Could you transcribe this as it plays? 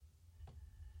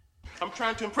I'm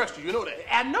trying to impress you. You know that.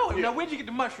 I know it. Yeah. Now, where'd you get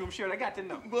the mushroom shirt? I got to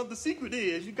know. Well, the secret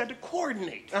is you got to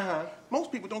coordinate.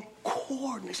 Most people don't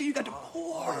coordinate. See, you got to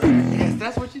coordinate. Yes,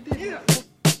 that's what you did. Yeah.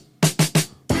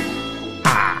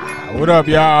 What up,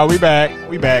 y'all? We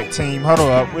back. Team, huddle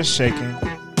up. We're shaking.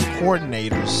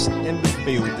 Coordinators in the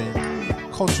building.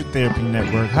 Culture Therapy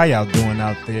Network. How y'all doing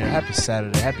out there? Happy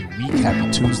Saturday. Happy week. Happy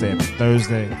Tuesday. Happy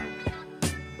Thursday.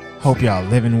 Hope y'all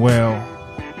living well.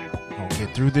 Gonna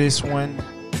get through this one.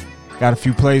 Got a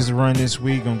few plays to run this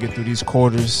week. Gonna get through these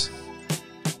quarters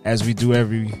as we do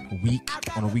every week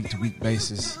on a week-to-week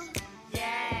basis.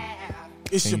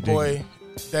 It's your boy,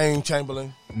 Dane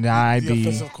Chamberlain.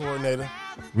 Defensive coordinator.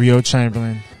 Rio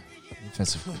Chamberlain.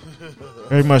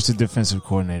 Very much the defensive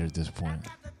coordinator at this point.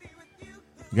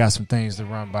 We got some things to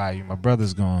run by you. My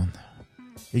brother's gone.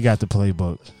 He got the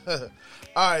playbook. All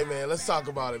right, man. Let's talk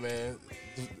about it, man.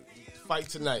 The fight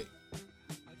tonight.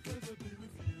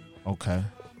 Okay.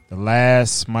 The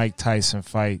last Mike Tyson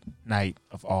fight night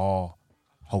of all,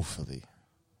 hopefully.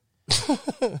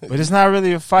 But it's not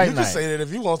really a fight night. You can say that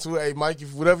if you want to. Hey, Mike,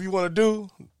 if whatever you want to do.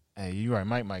 Hey, you right.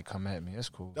 Mike might come at me. That's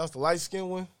cool. That's the light-skinned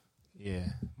one? Yeah.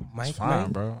 Mike, it's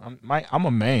fine, bro. I'm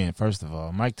a man, first of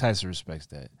all. Mike Tyson respects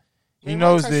that. He Man,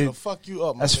 knows Mike Tyson that. will fuck you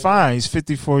up, that's fine. He's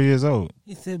 54 years old.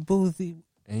 He said, Boozy,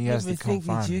 and he has to come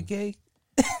find me. You gay?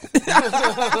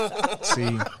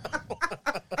 See?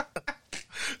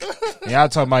 Y'all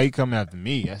talking about he coming after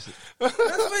me. That's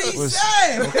what he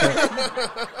said. Okay.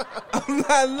 I'm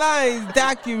not lying. It's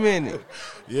documented.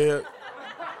 Yeah.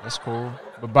 That's cool.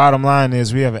 But bottom line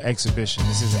is we have an exhibition.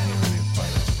 This isn't really a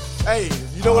fight. Hey,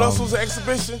 you know what else was an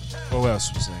exhibition? What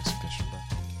else was an exhibition, bro?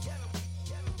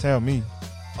 Tell me.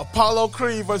 Apollo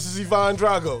Creed versus Ivan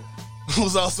Drago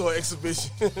was also an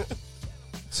exhibition.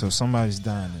 So somebody's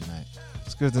dying tonight.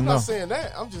 It's good to know. I'm not saying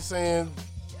that. I'm just saying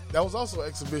that was also an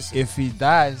exhibition. If he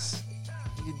dies,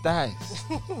 he dies.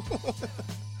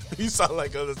 You sound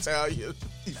like an Italian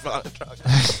Ivan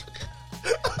Drago.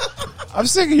 I'm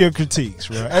sick of your critiques,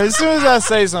 bro. As soon as I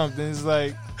say something, it's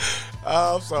like,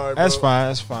 I'm sorry, bro.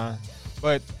 That's fine.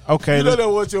 But, okay. You know that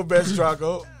was your best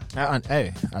Drago.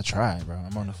 Hey, I tried, bro.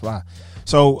 I'm on the fly.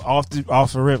 So, off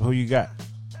the rip, who you got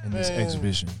in this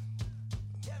exhibition?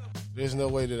 There's no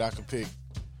way that I could pick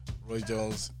Roy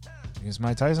Jones against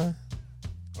Mike Tyson?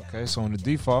 Okay, so on the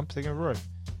default, I'm picking Roy.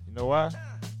 You know why?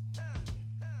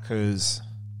 Because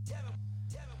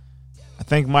I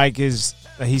think Mike is,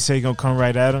 he said he's going to come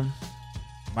right at him.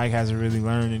 Mike hasn't really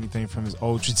learned anything from his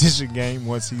old tradition game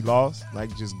once he lost.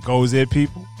 Like, just goes at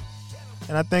people.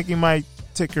 And I think he might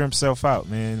ticker himself out,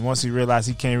 man. Once he realizes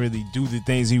he can't really do the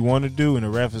things he want to do, and the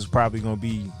ref is probably going to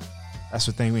be, that's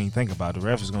the thing we ain't think about. The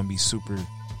ref is going to be super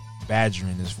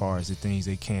badgering as far as the things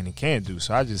they can and can't do.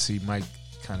 So I just see Mike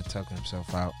kind of tucking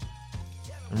himself out.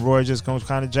 And Roy just going to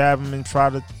kind of jab him and try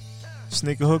to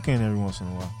sneak a hook in every once in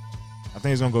a while. I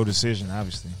think it's going to go decision,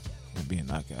 obviously. It'll be a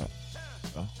knockout.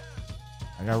 So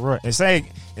I got Roy. It's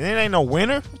like, and it ain't no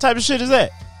winner? What type of shit is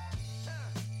that?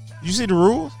 You see the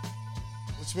rules?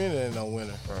 What you mean it ain't no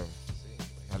winner? Bro,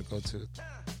 I got to go to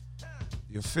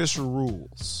the official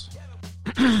rules.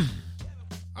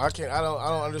 I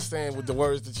don't understand with the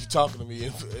words that you're talking to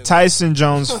me. Tyson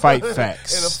Jones fight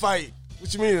facts. In a fight.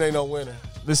 What you mean it ain't no winner?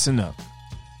 Listen up.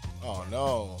 Oh,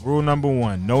 no. Rule number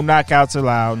 1, no knockouts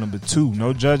allowed. Number 2,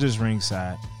 no judges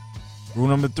ringside. Rule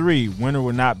number 3, winner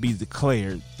will not be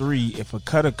declared. 3, if a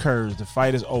cut occurs, the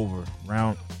fight is over.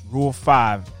 Rule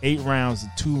 5, 8 rounds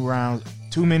to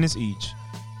 2 minutes each.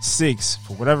 6,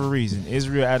 for whatever reason,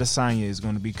 Israel Adesanya is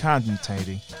going to be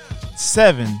commentating.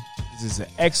 7, this is an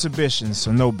exhibition,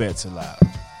 so no bets allowed.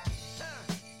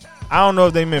 I don't know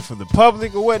if they meant for the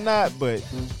public or whatnot, but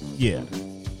yeah.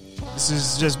 This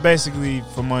is just basically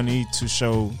for money to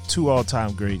show 2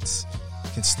 all-time greats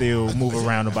can still move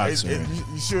around the boxing ring.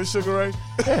 You sure, Sugar Ray?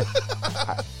 Yeah.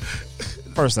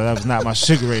 First, that was not my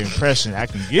Sugar Ray impression. I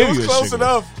can give you a close Sugar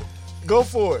enough. Go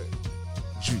for it.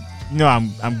 You know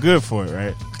I'm good for it,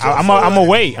 right? I'm gonna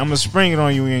wait. I'm gonna spring it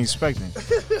on you. We ain't expecting.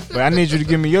 But I need you to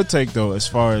give me your take though, as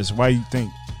far as why you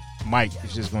think Mike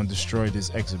is just gonna destroy this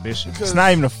exhibition. Because it's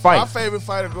not even a fight. My favorite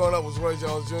fighter growing up was Roy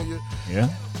Jones Jr. Yeah.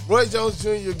 Roy Jones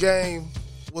Jr. game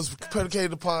was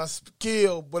predicated upon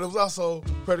skill, but it was also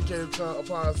predicated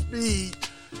upon speed.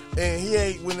 And he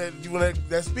ain't when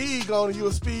that speed gone, you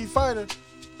a speed fighter,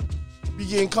 be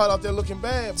getting caught out there looking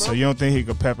bad, bro. So you don't think he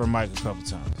could pepper Mike a couple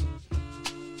times?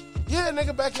 Yeah,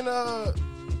 nigga, back in this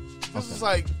was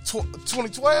like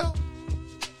 2012.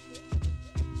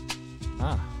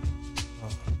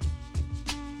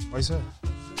 What you say?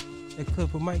 That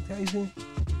clip of Mike Tyson.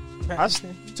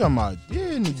 You talking about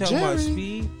in the gym? Talking about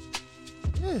speed.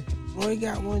 Yeah. Roy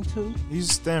got one too. He used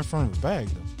to stand in front of the bag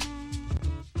though.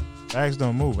 Bags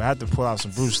don't move. I had to pull out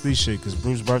some Bruce Lee shit because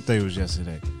Bruce's birthday was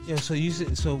yesterday. Yeah, so you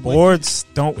said Boards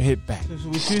don't hit back. So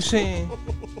what you saying?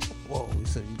 Whoa,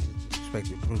 so you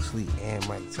disrespected Bruce Lee and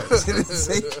Mike Tyson.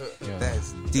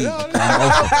 That's deep.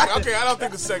 Okay, I don't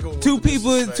think the second one was two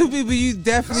people you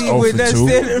definitely Oh, would for not two?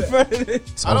 stand in front of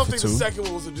it. I don't think the second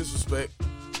one was a disrespect.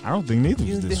 I don't think neither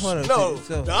was this. Hold on, No,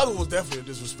 so- the other one was definitely a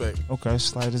disrespect. Okay,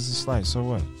 slight is a slight. So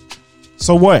what?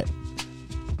 So what?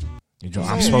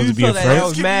 I'm supposed to be felt like that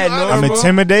was afraid? mad I'm normal?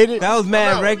 intimidated? That was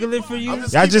mad No. regular for you?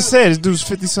 Y'all just said this dude's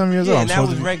 50-something years old. Yeah, I'm that supposed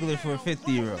was to be regular for a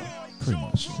 50-year-old. pretty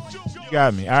much. You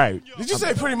got me. All right. Did you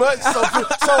say pretty much? So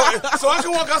I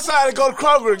can walk outside and go to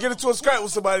Kroger and get into a scrap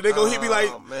with somebody. They gonna hit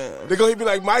me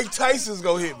like Mike Tyson's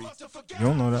gonna hit me. You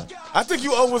don't know that. I think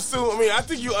you I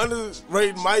think you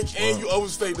underrated Mike and you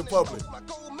overstated the public.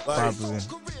 Like, Probably.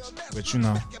 But you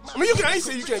know. I ain't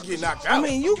saying you can't get knocked out. I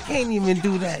mean, you can't even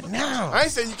do that now. I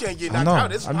ain't saying you can't get I knocked know.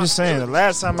 out. It's I'm just saying, the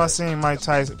last time I seen Mike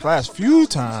Tyson, the last few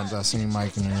times I seen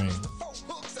Mike in the ring.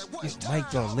 Mike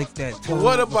gonna lick that toe.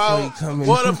 What before he about come in.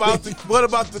 what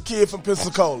about the kid from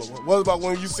Pensacola? What about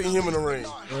when you seen him in the ring?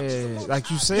 Yeah,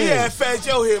 like you He said. had Fat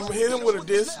Joe hit him with a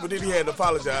disc, but then he had to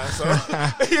apologize. So,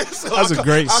 That's a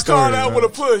great I story, called out bro. with a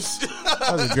push.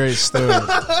 That's a great story.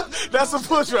 That's a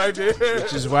push right there.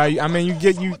 Which is why,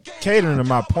 you catering to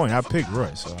my point. I picked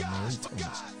Royce. So,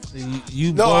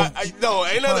 You No, both- ain't no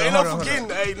forgetting.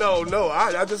 Hey, no,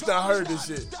 I just not heard this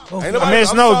shit. Oh, Ain't I mean,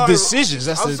 it's I'm no sorry. decisions.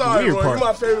 That's I'm the sorry, weird Roy. part. You're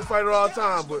my favorite fighter of all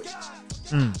time, but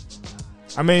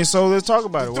I mean, so let's talk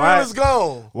about it. thrill is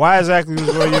gone. Why exactly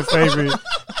was Roy your favorite?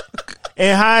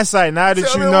 In hindsight, now that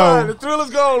Tell you me why. The know, thrill is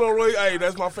gone on Roy. Hey,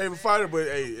 that's my favorite fighter, but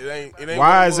hey, it ain't. why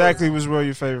what it was. exactly was Roy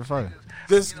your favorite fighter?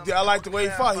 I like the way he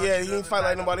fought. He didn't fight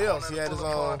like nobody else. He had his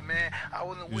own.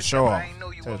 You show off.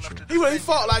 Tell the truth. He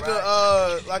fought like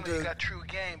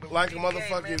a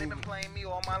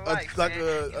motherfucking like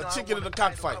a chicken in a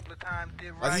cockfight.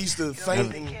 Like he used to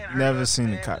faint. Never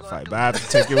seen a cockfight, but I have to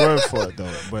take your word for it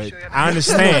though. But I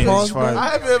understand as far I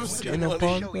as haven't ever seen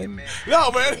one.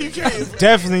 No, man, you can't.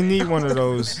 definitely need one of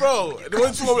those. Bro,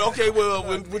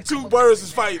 when two birds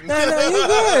is fighting. No, you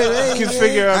good. You can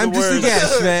figure out I'm the just a words.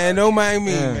 guest, man. Don't mind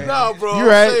me. Yeah. Man. No, bro. You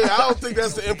right. I don't think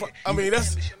that's the imp. I mean,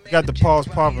 that's. You got the Paul's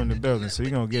Popper in the building, so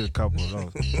you're gonna get a couple of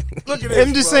those. Look at this.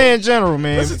 I'm just bro. saying, in general,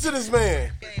 man. Listen to this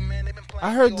man.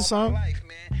 I heard the song.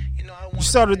 You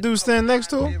saw the dude standing next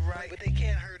to him?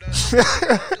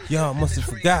 Y'all must have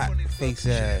forgot. Face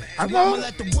ass. I know.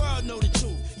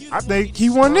 I think he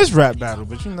won this rap battle,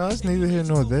 but it's neither here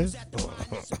nor there.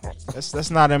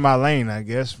 That's not in my lane, I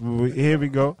guess. Here we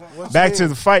go. Back to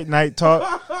the fight night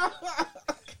talk.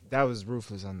 That was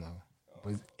ruthless, I know.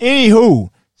 But anywho,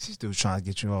 she's still trying to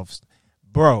get you off.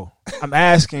 Bro, I'm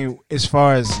asking as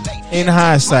far as in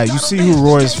hindsight, you see who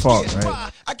Royce fought,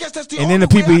 right? And then the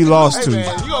people he lost Hey, to.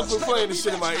 man, you gonna quit playing this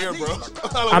shit in my ear, bro.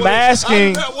 I'm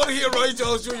asking. I want to hear Roy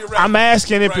Jones Jr. rap. I'm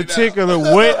asking in right now. particular,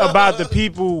 what about the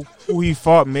people who he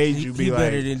fought made you be He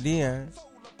better like, than Deion.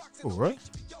 oh, right?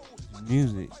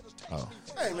 Music.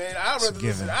 Hey man,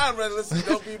 I'd rather listen to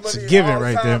Don't Be Money. It's a given all the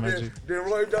right time there, man. than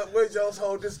Roy Jones'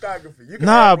 whole discography. You can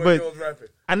Nah, have Roy but Jones rapping.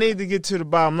 I need to get to the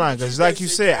bottom line because, like you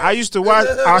said, I used to watch.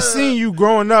 I seen you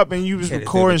growing up, and you was Had to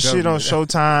recording do the shit on government.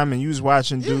 Showtime, and you was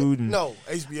watching dude. And No,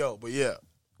 HBO, but yeah,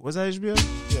 was that HBO?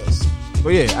 yes. But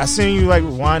yeah, I seen you like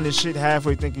rewinding shit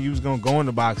halfway, thinking you was gonna go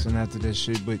into boxing after that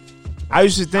shit. But I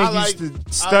used to think you used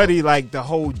to study like the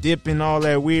whole dip and all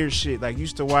that weird shit. Like you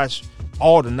used to watch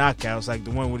all the knockouts, like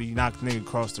the one where he knocked the nigga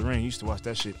across the ring. You used to watch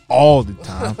that shit all the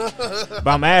time. But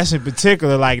I'm asking in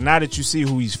particular, like now that you see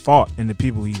who he's fought and the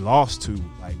people he lost to,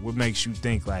 like what makes you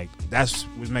think like that's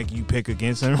what's making you pick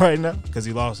against him right now? Because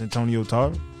he lost Antonio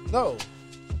Tarver? No,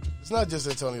 it's not just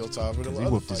Antonio Tarver. Because he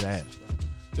whooped his ass.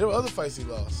 There were other fights he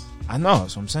lost. I know,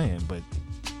 that's what I'm saying. But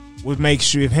what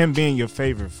makes you, if him being your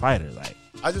favorite fighter, like,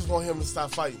 I just want him to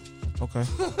stop fighting. okay.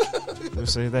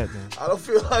 Let's say that then. I don't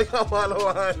feel like I'm out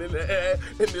of line in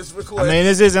this request. I mean,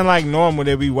 this isn't like normal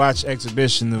that we watch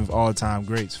exhibition of all-time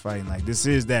greats fighting. Like, this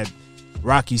is that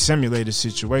Rocky simulator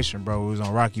situation, bro. It was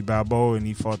on Rocky Balboa, and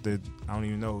he fought the, I don't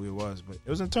even know who it was, but it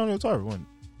was Antonio Tarver, wasn't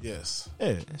it? yes.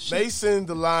 Yeah. Shit. Mason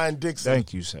the Lion Dixon.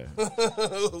 Thank you, sir. For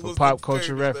Was pop the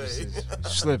culture nickname. references.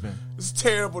 Slipping. It's a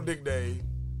terrible nickname.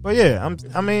 But yeah,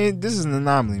 I mean, this is an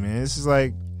anomaly, man. This is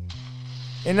like,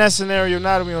 in that scenario,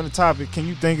 now that we're on the topic, can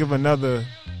you think of another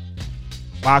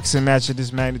boxing match of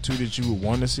this magnitude that you would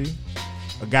want to see?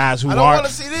 Guys who I don't are, want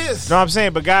to see this. no, I'm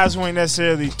saying, but guys who ain't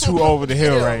necessarily too over the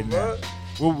hill Yeah, right now.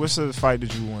 bro. What's the fight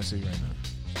that you want to see right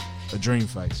now? A dream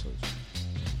fight, so.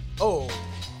 Oh,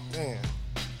 man.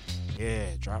 Yeah,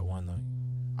 drop one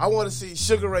though. I want to see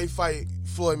Sugar Ray fight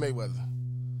Floyd Mayweather.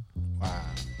 Wow.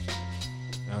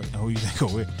 Who you think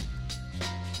will win?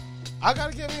 I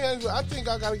think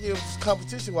I gotta give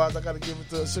competition wise. I gotta give it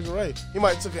to Sugar Ray. He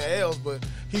might have taken L's, but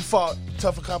he fought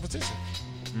tougher competition.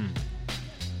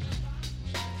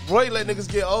 Roy let niggas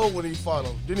get old when he fought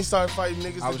him. Then he started fighting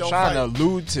niggas I that was don't trying fight. to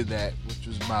allude to that, which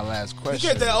was my last He question.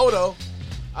 get that O though.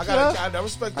 I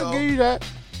respect the I O. give you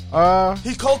that.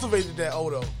 He cultivated that O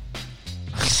though.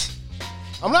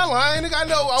 I'm not lying, nigga. I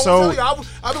know. I was So- telling you,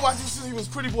 I've been watching since he was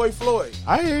Pretty Boy Floyd.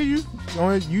 I hear you.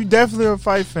 You definitely a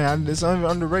fight fan. It's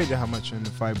underrated how much you're in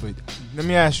the fight. But let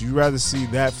me ask you: you rather see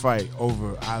that fight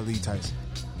over Ali Tyson?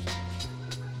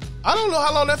 I don't know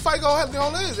how long that fight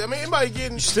gonna is. I mean, anybody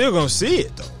getting. You still gonna see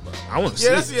it though, bro. I want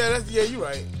to see it. Yeah, you're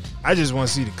right. I just want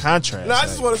to see the contrast. No, I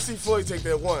just want to see Floyd take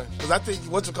that one because I think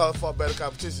whatchamacallit fought better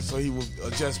competition, so he will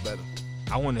adjust better.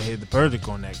 I want to hear the verdict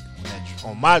on that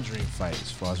on my dream fight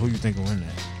as far as who you think will win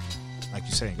that. Like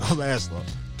you say, go last long.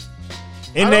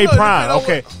 In I their don't know, prime. depending on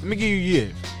Okay, what- let me give you a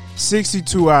year.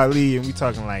 62 Ali, and we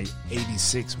talking like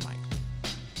 86 Mike.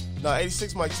 No,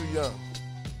 86 Mike too young.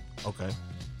 Okay.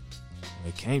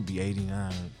 It can't be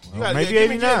 89. You Well, gotta- maybe yeah,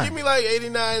 89. Give me like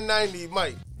 89, 90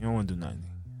 Mike. You don't want to do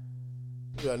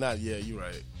 90. Yeah, you're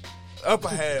right. Upper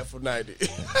half of 90.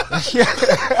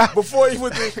 before he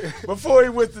went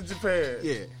to Japan.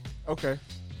 Yeah. Okay.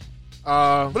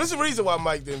 But there's a reason why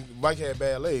Mike had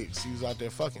bad legs. He was out there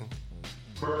fucking.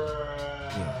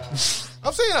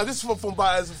 I'm saying that this is from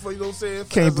bias, you know what I'm saying?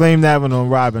 Can't blame that one on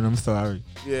Robin. I'm sorry.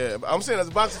 Yeah, but I'm saying as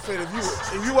a boxing fan,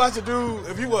 if you watch a dude,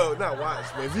 if you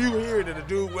hear that a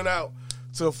dude went out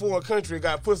to a foreign country and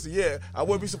got pussy, yeah, I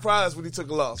wouldn't be surprised when he took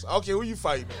a loss. I don't care who you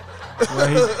fighting.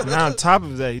 Well, now on top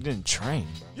of that, he didn't train.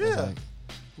 Bro. Yeah. Like,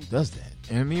 who does that?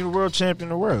 And I mean, the world champion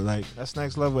of the world. Like, that's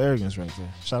next level arrogance right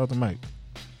there. Shout out to Mike.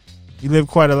 He lived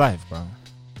quite a life, bro.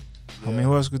 I mean,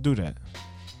 who else could do that?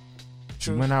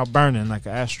 He went out burning like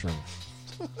an Astro.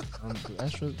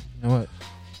 Astro? You know what?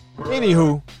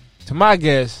 Anywho, to my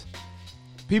guess,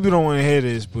 people don't want to hear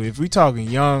this, but if we talking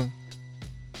young,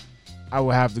 I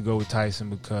would have to go with Tyson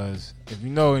because if you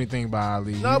know anything about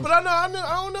Ali, No, but I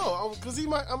don't know. Because he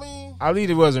might, I mean.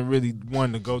 Ali wasn't really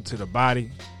one to go to the body.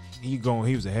 He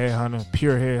was a headhunter,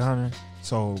 pure headhunter.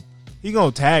 So he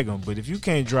gonna tag him. But if you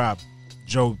can't drop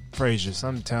Joe Frazier,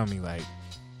 something tell me like,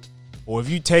 or if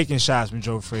you taking shots from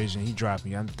Joe Frazier and he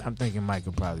dropping you, I'm thinking Mike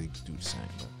could probably do the same,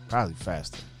 but probably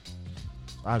faster.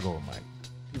 So I go with Mike.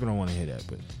 People don't want to hear that,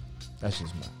 but that's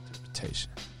just my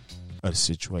interpretation of the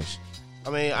situation. I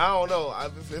mean, I don't know.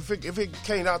 If it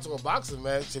came out to a boxing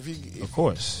match, Of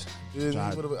course, then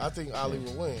I think Ali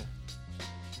would win.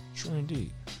 True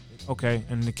indeed. Okay,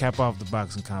 and to cap off the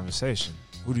boxing conversation,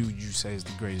 who do you say is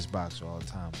the greatest boxer of all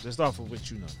time? Just off of what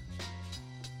you know.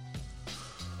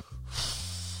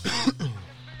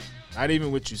 Not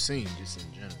even what you've seen, just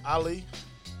in general. Ali.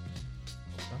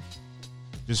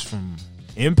 Just from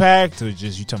impact, or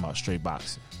just you talking about straight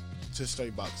boxing? Just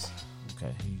straight boxing.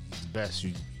 Okay, he's the best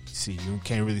you see. You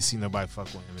can't really see nobody fuck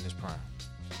with him in his prime.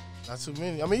 Not too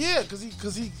many. I mean, yeah,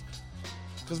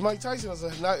 because Mike Tyson is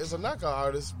a knockout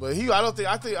artist, but I don't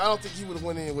think he would have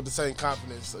went in with the same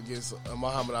confidence against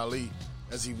Muhammad Ali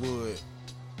as he would.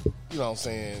 You know what I'm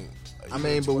saying? I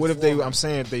mean, but what if I'm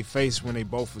saying if they faced when they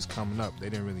both was coming up, they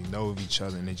didn't really know of each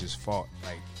other and they just fought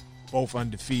like both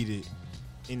undefeated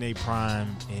in their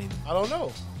prime, and I don't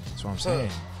know. That's what I'm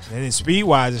saying. And then speed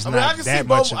wise, it's not that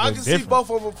much of a difference. I can see both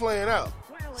of them playing out.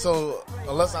 So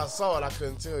unless I saw it, I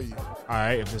couldn't tell you. All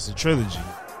right, if it's a trilogy,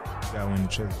 you gotta win the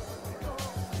trilogy.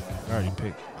 I already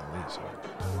picked Ali, so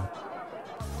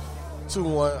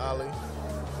 2-1 Ali.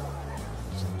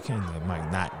 you can't let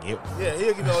Mike not get one. Yeah,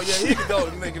 he can go.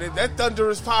 Nigga, that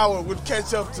thunderous power would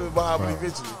catch up to Muhammad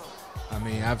eventually. I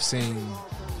mean, I've seen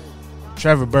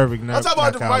Trevor Berbick I'm talking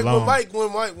about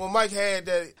the when Mike had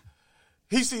that.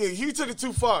 He took it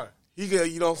too far.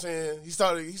 You know what I'm saying? He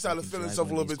started feeling himself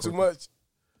a little bit too much.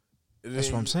 And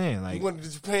that's what I'm saying. Like, he went to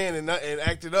Japan and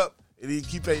acted up, and he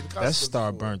paid the consequences. That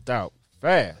star burnt out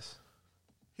fast.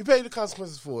 He paid the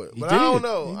consequences for it, but I don't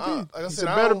know. Like I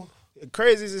said,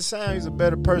 crazy as it sounds, he's a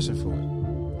better person for it.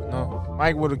 You know,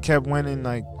 Mike would have kept winning.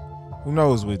 Like, who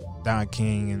knows what Don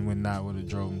King and whatnot would have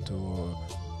drove him to, or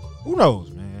who knows,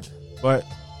 man. But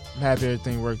I'm happy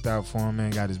everything worked out for him,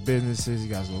 man. Got his businesses, he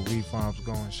got his little weed farms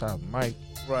going. Shout out to Mike.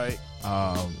 Right.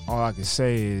 All I can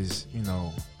say is, you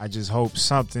know, I just hope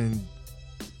something,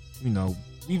 you know,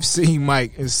 we've seen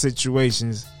Mike in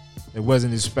situations that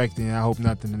wasn't expecting. I hope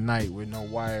nothing tonight with no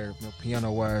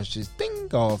piano wires just ding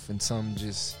off and something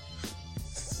just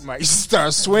might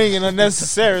start swinging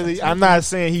unnecessarily. I'm not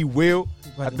saying he will.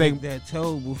 I think that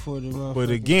toe before the. But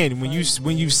again, when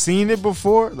you've seen it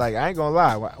before, like I ain't gonna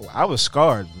lie, I was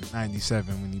scarred in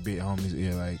 '97 when he bit homie's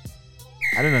ear. Like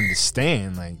I didn't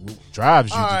understand like what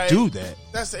drives you to do that.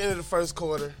 That's the end of the first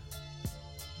quarter.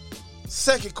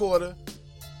 Second quarter,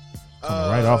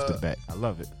 Coming right off the bat, I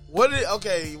love it.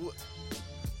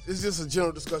 It's just a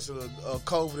general discussion of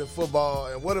COVID and football,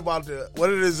 and what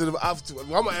it is. I'm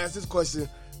gonna ask this question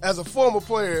as a former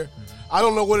player. I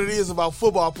don't know what it is about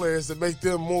football players that make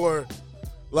them more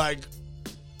like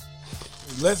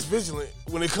less vigilant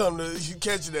when it comes to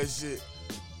catching that shit.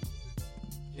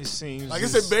 It seems like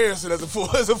it's embarrassing as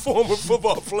a former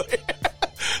football player.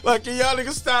 Like, can y'all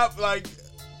niggas stop like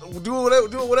doing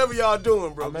whatever y'all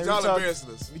doing, bro? Y'all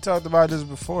embarrassing us. We talked about this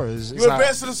before. You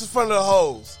embarrassing us in front of the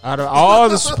hoes. Out of all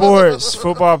the sports,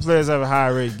 football players have a high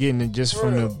rate getting it just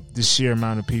from the sheer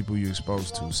amount of people you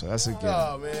exposed to. So that's a good.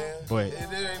 Oh man! But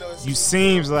you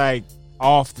seems like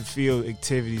off the field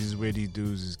activities is where these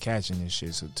dudes is catching this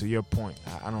shit. So to your point,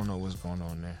 I don't know what's going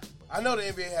on there. I know the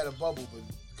NBA had a bubble, but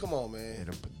come on, man.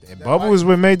 That bubble is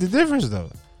what made the difference, though.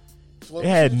 It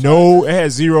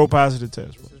had zero positive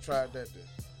tests. Bro. Should tried that then.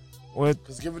 What?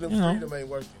 Because giving them freedom ain't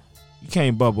working. You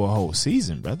can't bubble a whole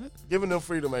season, brother. Giving them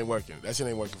freedom ain't working. That shit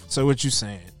ain't working. So what you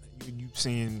saying? You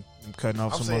seeing them cutting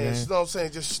off some more games? You know what I'm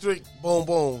saying? Just strict boom,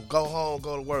 boom. Go home,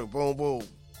 go to work. Boom, boom.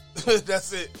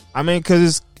 That's it. I mean,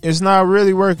 because it's not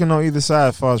really working on either side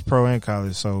as far as pro and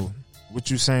college. So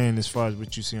what you saying as far as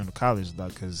what you see on the college, though?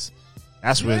 Because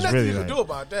that's what it's really like. Nothing you can do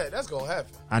about that. That's going to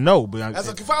happen. I know, but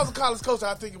if I was a college coach,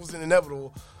 I think it was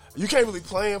inevitable. You can't really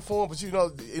plan for them, but you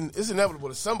know it's inevitable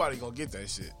that somebody gonna get that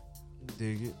shit.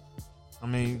 Dig it. I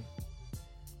mean,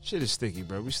 shit is sticky,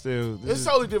 bro. It's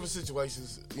totally different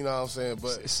situations. You know what I'm saying?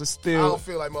 But I don't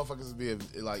feel like motherfuckers is being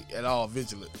like at all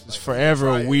vigilant. It's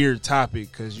forever a weird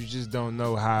topic because you just don't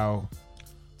know how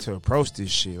to approach this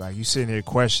shit. Like you sitting there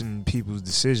questioning people's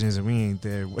decisions, and we ain't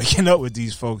there waking up with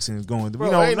these folks and going. Bro,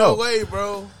 we don't ain't know. No way,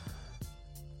 bro.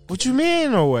 What you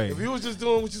mean, no way? If you was just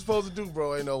doing what you're supposed to do,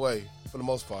 bro, ain't no way. For the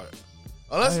most part.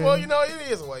 Unless, well, you know, it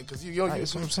is a way. Because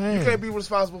that's what I'm saying. You can't be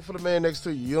responsible for the man next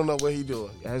to you. You don't know what he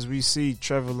doing. As we see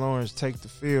Trevor Lawrence take the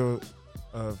field,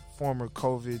 a former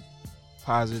COVID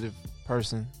positive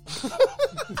person,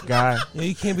 guy. Yeah,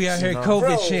 you can't be out here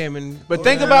COVID shamming. But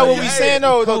think about what we saying,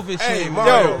 though. COVID shamming.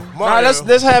 Mario.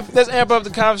 Let's amp up the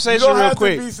conversation real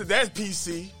quick. That's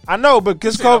PC. I know, but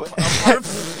because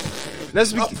COVID...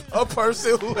 Let's be... A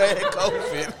person who had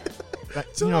COVID.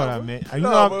 You know what I mean. You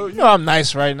know I'm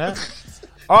nice right now.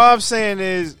 All I'm saying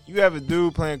is you have a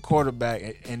dude playing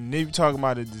quarterback, and you talking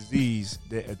about a disease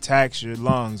that attacks your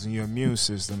lungs and your immune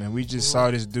system, and we just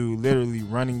saw this dude literally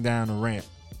running down the ramp.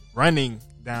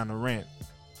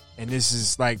 And this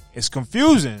is like, it's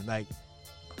confusing. Like,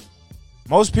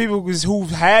 most people who've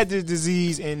had this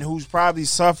disease and who's probably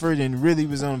suffered and really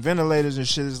was on ventilators and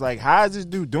shit is like, how is this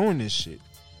dude doing this shit?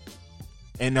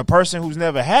 And the person who's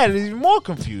never had it is even more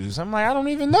confused. I'm like, I don't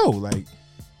even know. Like,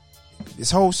 this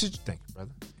whole situation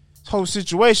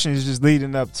is just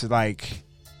leading up to, like,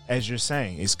 as you're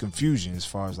saying, it's confusion as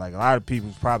far as, like, a lot of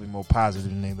people's probably more positive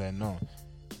than they let know.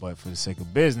 But for the sake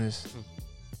of business,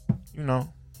 you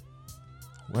know.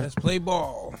 Let's play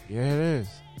ball. Yeah, it is.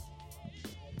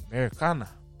 Americana.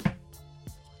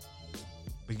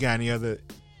 We got any other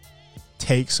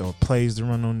takes or plays to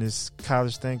run on this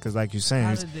college thing? Because like you're saying,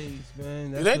 holidays,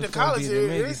 man. It ain't the college here.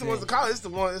 It ain't the ones the college.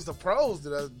 It's the pros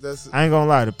that's. I ain't gonna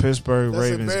lie. The Pittsburgh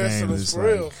Ravens game is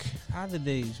like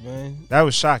holidays, man. That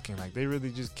was shocking. Like they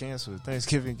really just canceled a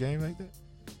Thanksgiving game like that.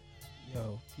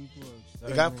 Yo, people are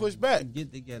they got pushed back.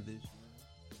 Get together.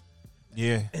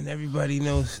 Yeah, and everybody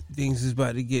knows things is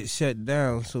about to get shut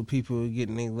down, so people are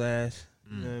getting their last.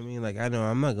 You know what I mean? Like I know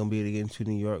I'm not gonna be able to get into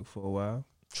New York for a while.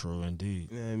 True indeed.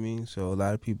 You know what I mean? So a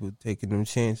lot of people taking them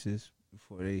chances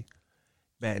before they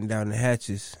batten down the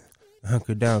hatches,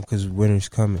 hunker down because winter's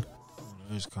coming.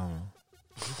 Winter's coming.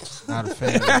 Not a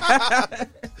fan.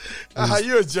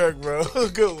 You're a jerk, bro.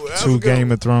 Good one. Two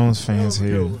Game of Thrones fans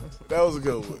here. That was a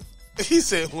good one. He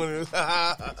said winter.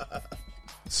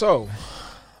 So,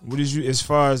 what is you as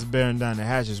far as bearing down the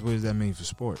hatches? What does that mean for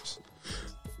sports?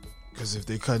 Because if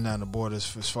they cutting down the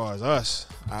borders as far as us,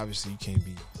 obviously you can't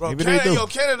be. Bro, maybe they do.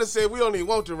 Canada said we don't even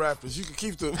want the Raptors. You can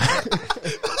keep them.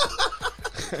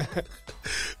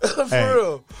 For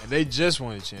real. And they just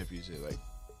won a championship like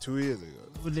 2 years ago.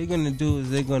 What they're going to do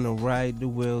is they're going to ride the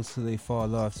wheels till they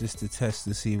fall off just to test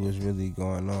to see what's really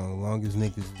going on. As long as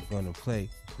niggas is going to play.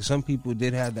 Some people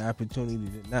did have the opportunity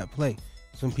to not play.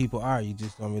 Some people are. You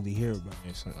just don't really hear about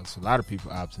it. Yeah, so a lot of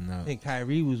people opting out. I think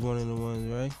Kyrie was one of the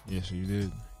ones, right? Yes, you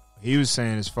did. He was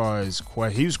saying as far as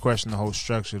he was questioning the whole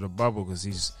structure of the bubble because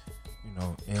he's,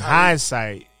 in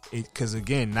hindsight, because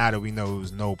again, now that we know it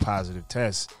was no positive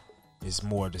tests, it's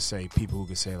more to say people who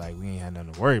could say like we ain't had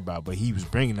nothing to worry about, but he was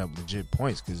bringing up legit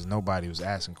points because nobody was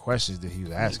asking questions that he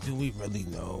was asking. Do we really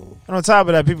know? And on top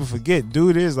of that, people forget,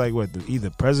 dude is like what, either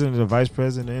president or vice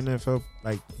president of the NFL.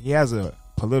 Like he has a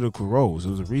political role. So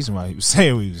there was a reason why he was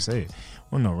saying what he was saying.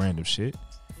 Wasn't no random shit.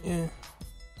 Yeah,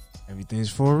 everything's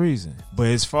for a reason. But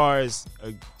as far as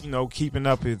keeping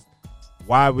up with,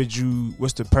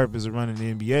 what's the purpose of running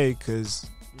the NBA? Because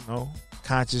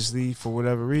consciously, for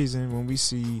whatever reason, when we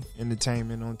see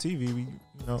entertainment on TV,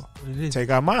 we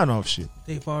take our mind off shit.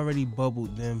 They've already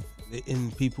bubbled them,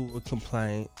 and people were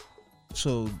compliant.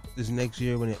 So this next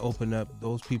year when they open up,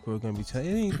 those people are gonna be telling,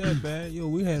 it ain't that bad. Yo,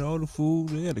 we had all the food,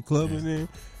 they had the club in there.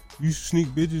 You used to sneak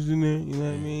bitches in there. You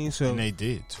know what I mean? So and they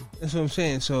did too. That's what I'm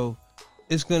saying. So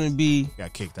it's gonna be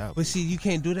got kicked out. But see, you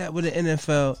can't do that with the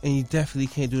NFL, and you definitely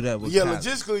can't do that with college.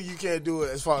 Logistically, you can't do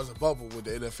it as far as a bubble with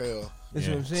the NFL. That's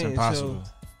what I'm saying. It's impossible.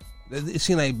 So it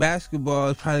seems like basketball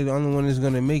is probably the only one that's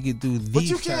gonna make it through. But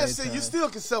you can't say you still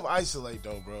can self-isolate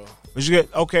though, bro. But you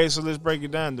get okay. So let's break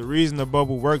it down. The reason the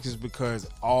bubble worked is because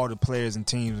all the players and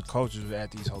teams and coaches were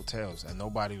at these hotels and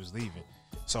nobody was leaving.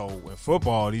 So in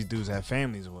football, these dudes have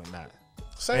families and whatnot.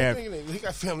 Same thing. He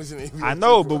got families in the NBA. I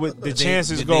know, but the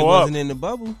chances go up. Wasn't in the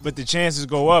bubble. But the chances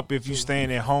go up if you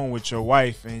staying at home with your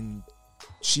wife and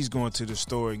she's going to the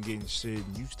store and getting shit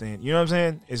and you staying. You know what I'm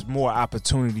saying? It's more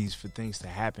opportunities for things to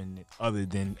happen other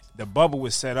than the bubble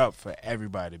was set up for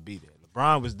everybody to be there.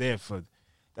 LeBron was there for.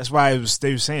 That's why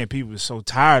they were saying people were so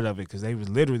tired of it because they was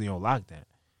literally on lockdown.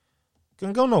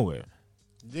 Couldn't go nowhere.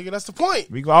 Nigga, that's the point.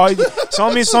 We go always,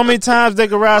 so many times they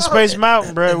can ride Space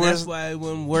Mountain, bro. And that's why it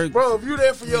wouldn't work, bro. If you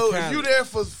there for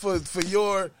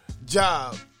your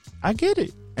job, I get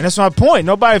it, and that's my point.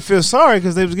 Nobody feels sorry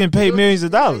because they was getting paid millions of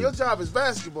dollars. Your job is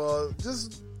basketball.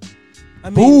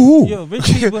 Yo, rich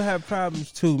people have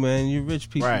problems too, man. You rich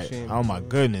people, right? Oh my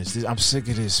goodness, I'm sick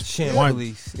of this.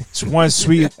 It's one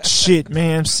sweet shit,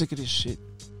 man. I'm sick of this shit.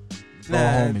 Go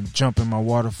home and jump in my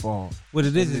waterfall. What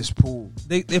it is this pool.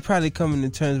 They're probably coming to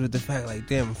terms with the fact, like,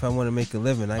 damn, if I want to make a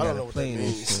living, I gotta play in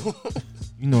this shit.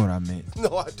 You know what I meant?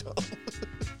 No, I don't.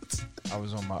 I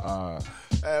was on my. I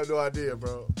have no idea,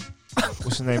 bro.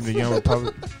 What's the name of the Young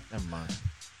Republic? Never mind.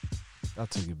 I'll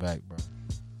take it back, bro.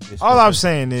 All I'm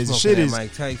saying is, shit is.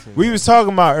 Mike Tyson, we was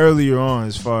talking about earlier on,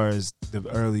 as far as the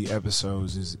early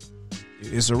episodes, is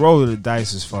it's a roll of the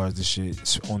dice as far as the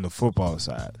shit on the football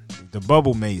side. The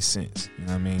bubble made sense, you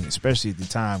know what I mean? Especially at the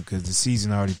time because the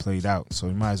season already played out, so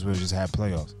you might as well just have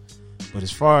playoffs. But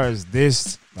as far as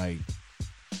this, like,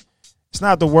 it's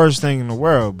not the worst thing in the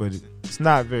world, but it's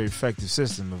not a very effective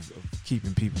system of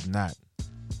keeping people not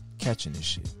catching this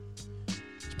shit.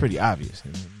 It's pretty obvious. I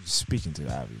mean, speaking to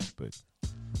the obvious, but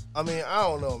I mean, I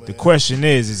don't know, man. The question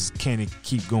is can it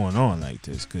keep going on like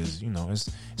this? Because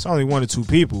it's only 1 or 2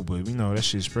 people, but that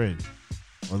shit spread.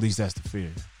 Or at least that's the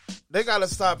fear. They gotta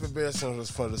stop embarrassing us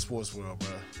for the sports world, bro.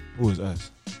 Who is us?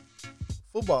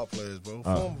 Football players, bro.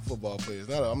 Former football players.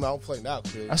 I'm not playing out.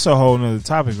 That's a whole nother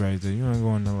topic right there. You want to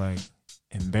go into like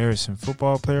embarrassing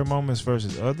football player moments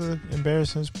versus other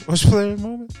embarrassing sports player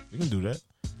moments? You can do that.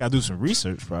 Gotta do some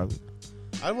research, probably.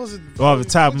 I wasn't. Off the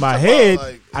top of my head,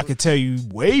 I could tell you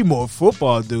way more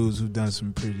football dudes who've done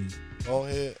some pretty. Go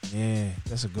ahead. Yeah,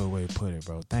 that's a good way to put it,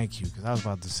 bro. Thank you, because I was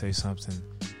about to say something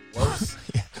worse.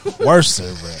 Worse,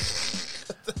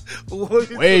 bro.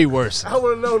 Way worse. I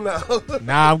want to know now.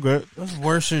 Nah, I'm good. What's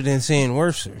worser than saying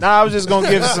worser? Nah, I was just gonna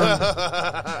give some.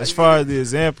 As far as the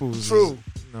examples, true.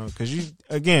 Because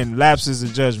lapses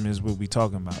of judgment is what we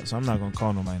talking about. So I'm not gonna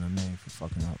call nobody no name for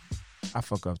fucking up. I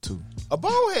fuck up too. A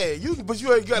bonehead. But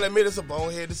you gotta admit it's a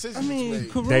bonehead decision. I mean,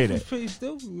 Caruso's pretty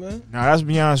stupid, man. Nah, that's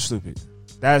beyond stupid.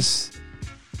 That's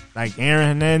like Aaron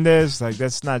Hernandez. Like,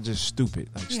 that's not just stupid.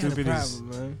 Like, he stupid had a is.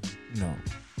 problem, man.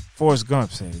 Forrest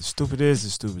Gump said, "Stupid is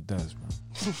as stupid does, bro."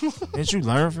 Didn't you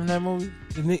learn from that movie?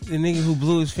 The nigga who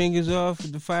blew his fingers off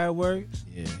with the fireworks.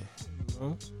 Yeah.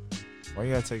 Why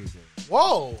you gotta take it there?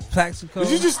 Whoa. Plaxico.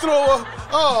 Did you just throw a...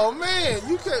 Oh, man.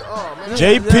 You can't... Oh, man.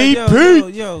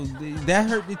 JPP. Yo, that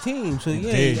hurt the team. So,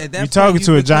 yeah. At that you talking point,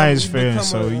 to a Giants fan,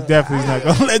 so he definitely not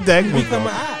going to let that one go.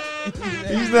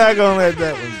 He's not going to let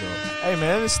that one go. Hey,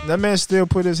 man, that man still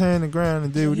put his hand in the ground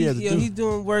and did what he had to do. He's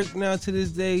doing work now to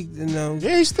this day. Yeah,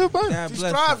 he's still playing. He's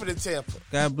thriving in Tampa.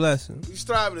 God bless him. He's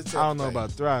thriving in Tampa. I don't know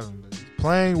about thriving, but he's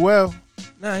playing well.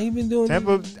 Nah, he been doing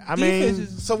Tampa. I mean,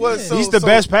 so what? Yeah. He's the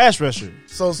best pass rusher.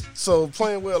 So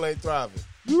playing well ain't thriving.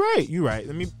 You're right.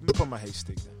 Let me put my hate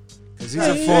stick down. Because he's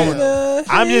a former.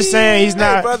 I'm just saying he's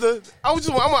not. Hey, brother, I'm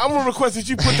gonna request that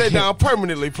you put that down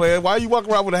permanently, player. Why you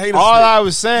walking around with a hater? All stick? I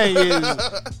was saying is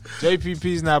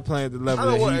JPP's not playing at the level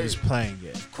that he was playing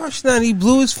at. Crush none, he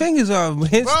blew his fingers off.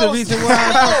 Hence the reason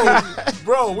why.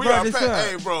 Bro, we Brought are this up.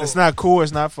 hey, bro. It's not cool.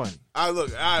 It's not funny. I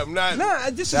am not. Nah,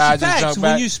 this is Nah, I just facts. jump When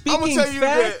back. you're I'm speaking gonna tell you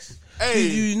facts, that. Hey,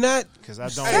 you not. Because I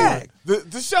don't. hey,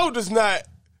 the show does not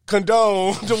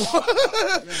condone the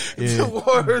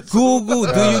words. Google, do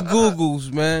your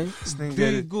Googles, man. thing Do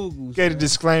your get Googles. Get a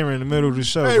disclaimer in the middle of the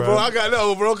show, Hey, bro, bro. I got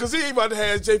no, bro, because he ain't about to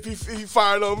have JP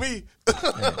fired on me.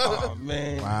 Oh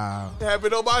man. Wow. It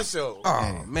happened on my show. Oh He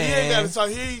ain't man. got to talk.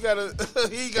 He ain't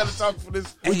got to talk for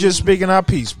this. We just speaking our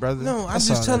piece, brother. No, I'm That's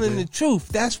just all that telling the is. truth.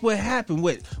 That's what happened.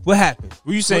 What happened?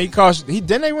 What you saying? He cost.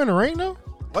 Didn't they win the ring though?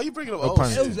 Why you bringing up Oh, old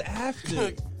pun. It was shit?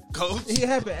 after. Coach? It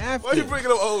happened after. Why you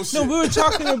bringing up old shit? No, we were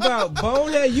talking about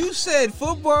Bonehead. You said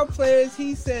football players.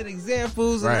 He said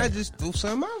examples, and Right. I just threw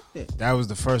something out there. That was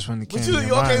the first one that came But to you,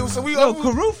 your okay, mind. so we No, go.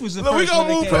 Karoof was the Look, we first gonna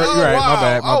one move. that came You're out. right, my Wow.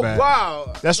 bad, my Oh bad.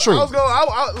 wow, That's true. I was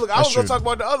That's gonna true. talk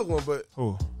about the other one, but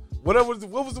Who? what was the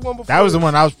one before? That was the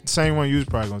one. I was same one you was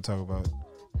probably gonna talk about.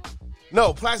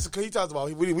 No, Plastic. He talked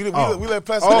about. We Oh. let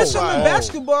Plastic. Oh. There's some in slide.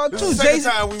 basketball This too. is the second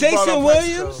time we brought Jason up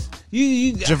Williams.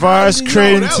 You Javaris how do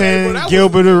you know that Crittenton, was-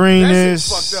 Gilbert that shit Arenas.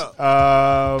 was fucked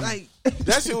Like,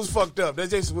 That shit was fucked up. That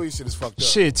Jason Williams shit is fucked up.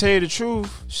 Shit, tell you the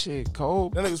truth. Shit,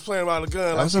 cold. That nigga was playing around the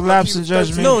gun. That was a he lapse was in 13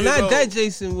 judgment. no, years not old. that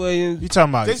Jason Williams. You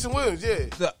talking about Jason Williams, yeah.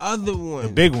 The other one. the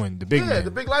big one, the big Yeah, man.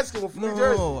 the big light skin one from New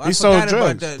Jersey. No, I He sold forgot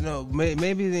about drugs. that. No,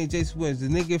 maybe it ain't Jason Williams. The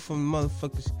nigga from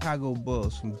motherfucking Chicago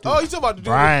Bulls. From Duke. Oh, you talking about the dude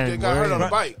Brian that got hurt on the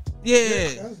Williams. bike? yeah.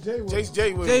 Jason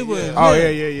J. Williams. Jay Williams. Oh Yeah.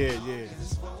 yeah.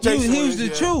 He was the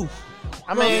truth.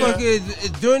 I mean,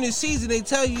 Motherfucker, during the season they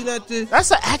tell you not to.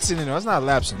 that's an accident though. That's not a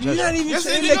lapse in You're not judgment. even Yes,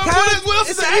 in and the you gonna do contract. this? What else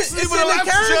It's is in an accident it's with in a the lapse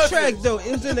in contract judgment? though.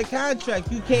 It was in the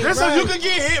contract. You can't. Listen, ride. you can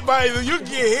get hit by it. You can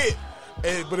get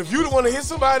hit. But if you the one to hit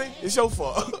somebody, it's your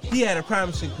fault. He had a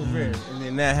promising career, and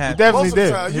then that He happened. definitely Most of the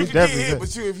did. time, He you can get definitely hit, did.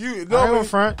 but if you I ain't no, gonna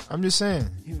front. I'm just saying.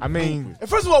 I mean, and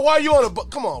first of all, why are you on a?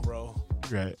 Come on, bro.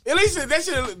 right. At least that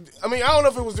shit. I mean, I don't know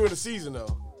if it was during the season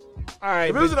though. All right.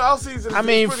 If it was in the off season, I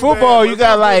mean, football. You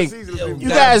got like you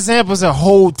got examples of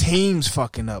whole teams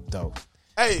fucking up though.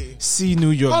 Hey. See New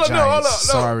York Hold up, Giants.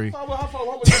 no. Sorry.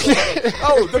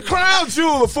 Oh, the crown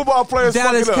jewel of football players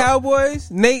Dallas fucking up. Cowboys.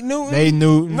 Nate Newton. Nate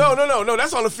Newton. No.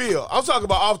 That's on the field. I'm talking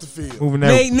about off the field. Moving that.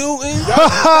 Nate Newton.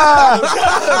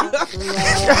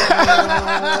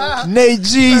 Nate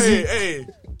Jeezy. Hey.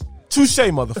 Touche,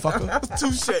 motherfucker.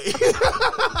 Touche.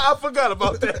 I forgot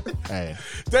about that. Hey.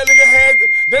 That nigga had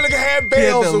He had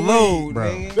bales the of load, weed. Bro.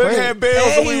 nigga. That nigga had bales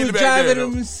of And he weed was back driving there.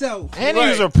 him himself. And he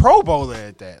was Right. a Pro Bowler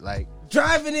at that. Like,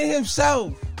 Driving it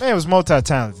himself. man, was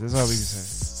multi-talented. That's all we can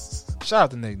say. Shout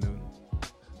out to Nate Newton.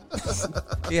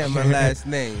 Yeah, my last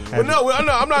name. But no,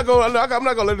 I'm not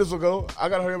gonna let this one go. I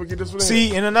gotta hurry up and get this one in.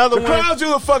 See, in another the one. crown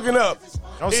jewel fucking up.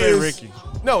 Don't say is- Ricky.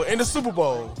 No, in the Super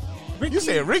Bowl. You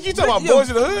said Ricky? You talking about Yo, Boys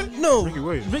in the Hood? No, Ricky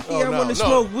Williams. Ricky, Oh, I no, want to no.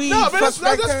 smoke weed. No, man, fuck that's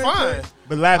that fine. contract.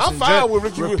 But lapse I'm in fine judgment.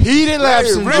 with Ricky. Repeated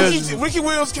lapse in judgment. Ricky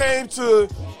Williams came to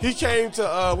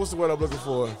what's the word I'm looking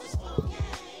for?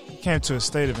 Came to a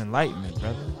state of enlightenment,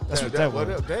 brother. That's what that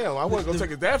was. Damn, I wasn't gonna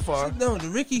take it that far. No, the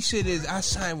Ricky shit is I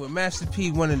signed with Master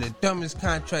P, one of the dumbest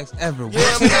contracts ever. Yeah,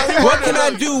 I mean, he What wanted can I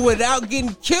to- do without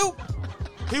getting killed?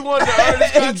 He wanted to earn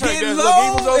his And contract. get Look,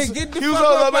 low and get the he was fuck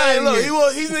on up man. outta Look,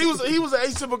 here. he was an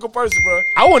atypical person, bro.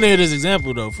 I want to hear this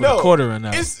example though for the quarter run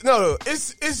out.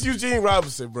 It's Eugene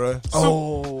Robinson, bro.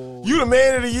 Oh, You the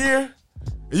man of the year,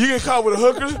 and you get caught with a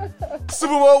hooker.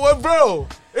 Super Bowl, what, bro?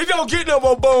 It don't get no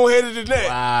more boneheaded than that.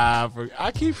 wow!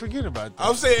 I keep forgetting about that.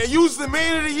 I'm saying you was the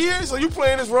man of the year, so you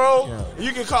playing this role, Yeah. and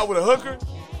you get caught with a hooker.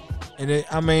 And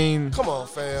I mean, Come on,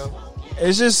 fam.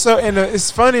 it's just so. It's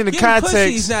funny in the Getting pussy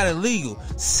context. is not illegal.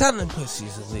 Selling pussy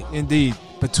is illegal. Indeed,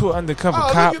 but to an undercover Oh,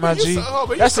 cop, look, my you G. saw- oh,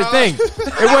 but you That's the saw- thing.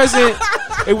 It wasn't.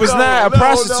 It was No, not a no,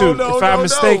 prostitute, no, if I'm no,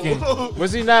 mistaken. no.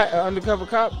 Was he not an undercover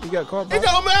cop? He got caught by. It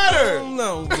don't I matter. don't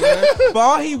know, man. But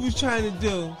all he was trying to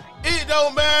do. It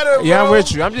don't matter, bro. Yeah, I'm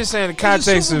with you. I'm just saying the It's a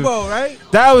context Super of Bowl, right?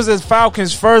 that was the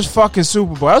Falcons' first fucking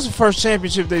Super Bowl. That was the first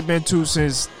championship they've been to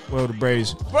since the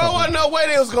Braves. Bro, wasn't no way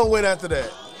they was gonna win after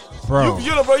that. Bro,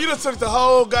 You done took the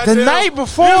whole goddamn. the night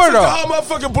before you took though. the whole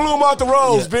motherfucking bloom out the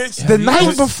rose, bitch. The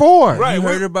night before. Right, You we,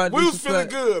 heard about we this was feeling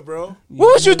effect? good, bro.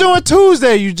 What was you doing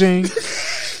Tuesday, Eugene?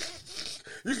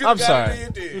 You could've I'm got sorry. it, you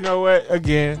did. You know what?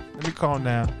 Again, let me calm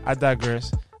down. I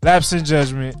digress. Lapse in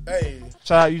judgment. Hey,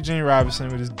 Shout out Eugene Robinson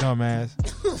with his dumb ass.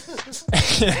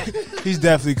 He's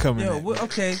definitely coming. Yo, in.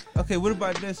 okay. What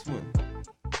about this one?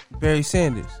 Barry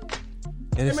Sanders.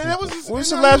 I mean, that was just, What's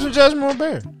the lapse in judgment on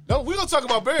Bear? We're going to talk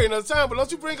about Barry another time, but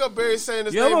don't you bring up Barry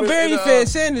Sanders' Yo, name. I'm a Barry fan,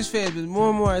 Sanders fan, but more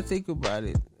and more I think about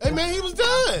it. Hey, man, he was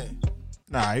done.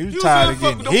 Nah, he was tired of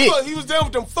getting hit. He was done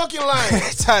with them fucking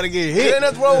Lions. Tired of getting hit. And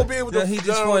that's wrong with being with them. He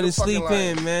just wanted to sleep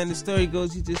in, man. The story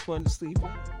goes he just wanted to sleep in.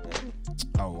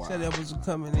 Oh, wow. Said that was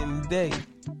coming in the day.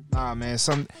 Nah, man.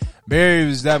 Barry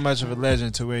was that much of a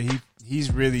legend to where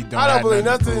he's really done. I don't believe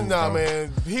nothing. Prove, nah, bro.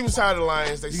 man. He was tired of the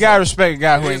Lions. You gotta respect a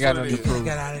guy who ain't got nothing to prove. He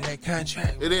got out of that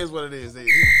contract. It is what it is.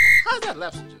 How's that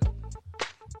lapse?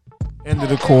 End of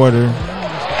the quarter.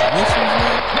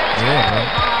 Yeah,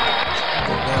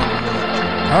 bro.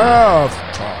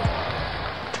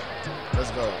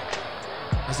 Let's go.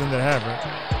 That's the end of the half, right?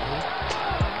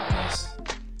 Nice.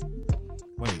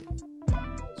 Wait.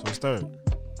 So it's third.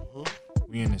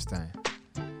 We in this thing.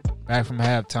 Back from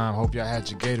halftime. Hope y'all had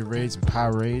your Gatorades and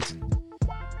Powerades and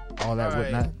all that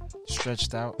whatnot.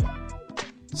 Stretched out.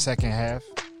 Second half.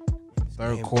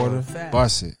 Third quarter.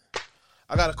 Bust it.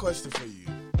 I got a question for you.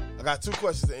 I got 2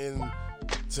 questions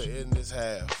to end this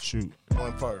half. Shoot.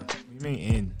 One per. What do you mean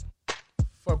in?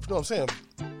 No, I'm saying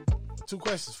 2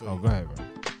 questions for you. Oh, go ahead, bro.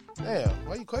 Damn,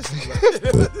 why you questioning me?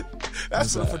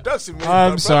 That's what production means.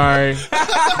 I'm sorry.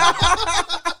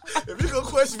 If you gonna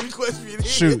question me, then.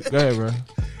 Shoot, go ahead, bro.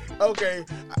 Okay,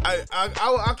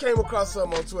 I came across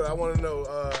something on Twitter. I want to know.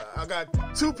 I got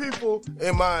 2 people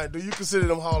in mind. Do you consider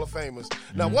them Hall of Famers?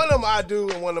 Now, one of them I do,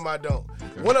 and one of them I don't.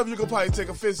 Okay. One of them you can probably take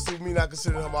offense to me not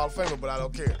considering him Hall of Famer, but I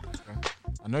don't care. Okay.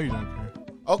 I know you don't care.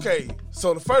 Okay,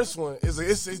 so the first one is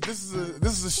this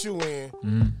is a shoe-in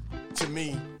to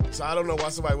me. So I don't know why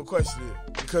somebody would question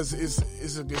it because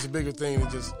it's a bigger thing than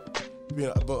just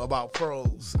being about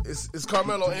pros. It's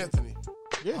Carmelo Anthony,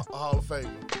 a Hall of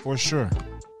Famer for sure.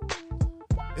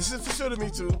 It's for sure to me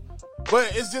too,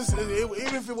 but it's just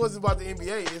even if it wasn't about the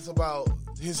NBA, it's about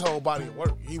his whole body of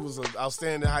work. He was an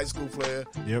outstanding high school player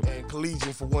and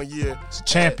collegiate for 1 year. It's a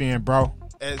champion, bro.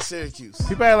 At Syracuse.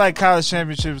 People act like college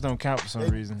championships don't count for some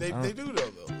reason. They do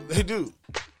though. They do.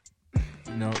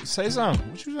 You know, say something.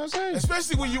 What you gonna say?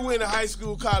 Especially when you win a high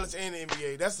school, college, and the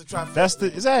NBA. That's the trifecta.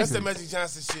 That's the Magic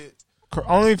Johnson shit.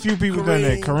 Only a few people done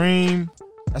that. Kareem.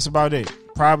 That's about it.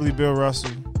 Probably Bill Russell.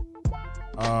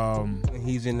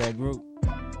 He's in that group.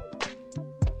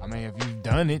 I mean, if you've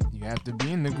done it, you have to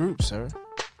be in the group, sir.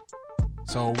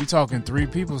 So we talking 3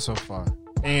 people so far,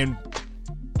 and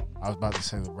I was about to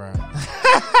say LeBron.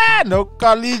 No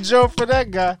Carlito for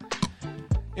that guy.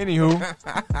 Anywho,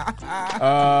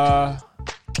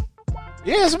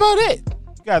 yeah, that's about it.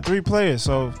 You got 3 players,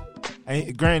 so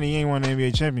granted he ain't won the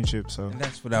NBA championship, so and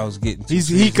that's what I was getting to.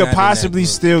 He could possibly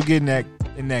still get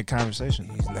in that conversation.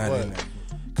 He's not in that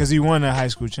because he won a high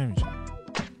school championship.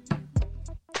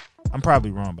 I'm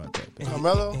probably wrong about that.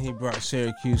 Carmelo? And he brought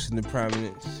Syracuse into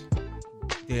prominence.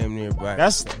 Damn near by.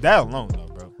 That's that alone though,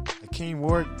 bro. Hakeem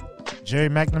Ward, Jerry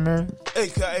McNamara. Hey,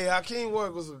 Hakeem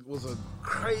Ward was a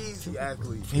crazy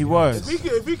athlete. He was.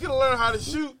 If he could learn how to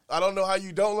shoot, I don't know how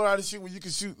you don't learn how to shoot when you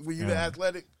can shoot when you're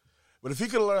athletic. But if he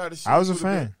could learn how to shoot, I was a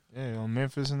fan. Yeah, on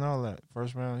Memphis and all that.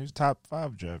 First round, he was top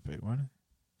 5 draft pick, wasn't he?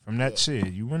 From that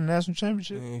shit, you won the national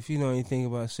championship. Man, if you know anything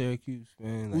about Syracuse,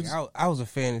 man, like I was a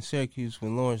fan of Syracuse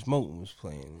when Lawrence Moulton was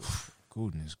playing.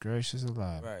 Goodness gracious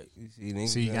alive! Right? You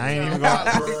see, I ain't even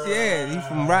going. Yeah, he's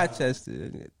from Rochester.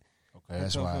 Okay,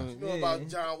 that's why. You know about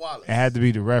John Wallace? It had to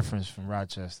be the reference from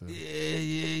Rochester.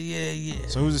 Yeah.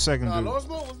 So who's the second dude? Lawrence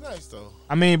Moulton was nice though.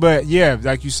 I mean, but yeah,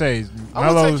 like you say,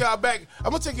 I'm gonna take y'all back.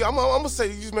 I'm gonna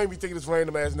say you just made me think of this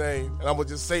random ass name, and I'm gonna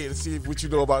just say it and see what you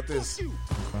know about this. Okay.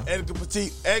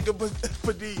 Edgar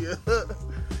Padilla.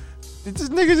 Did this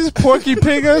nigga just Porky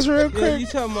Pig us real quick? Yeah, you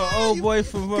talking about old boy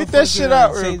from get that shit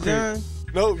out real St. quick. John?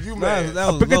 No, you man.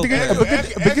 That was low. Get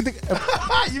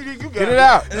it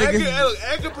out.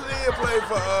 Edgar Padilla played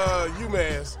for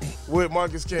UMass with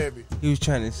Marcus Camby. He was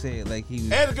trying to say it like he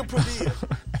was. Edgar Padilla.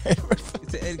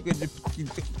 It's Edgar.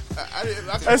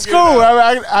 That's cool.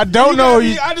 I don't know.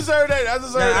 I deserve that.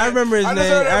 I remember his name.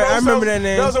 I remember that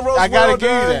name. I gotta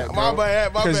give you that, bro. My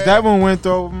bad. Because that one went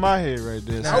over my head right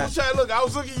there. I was trying to look. I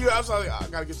was looking at you. I was like, I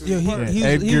gotta get to this.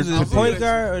 He was the point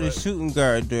guard or the shooting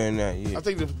guard during that year? I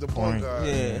think the point guard.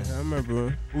 Yeah, I remember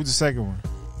him. Who's the second one?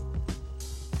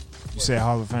 You said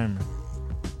Hall of Famer.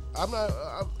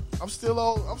 I'm still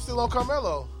on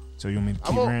Carmelo. So you want me to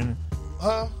keep running?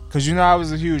 Huh? Because you know I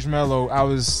was a huge Melo. I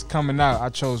was coming out. I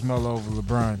chose Melo over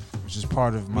LeBron, which is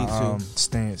part of my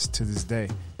stance to this day.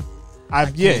 I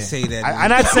can't say that. I'm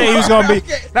not saying he was gonna be.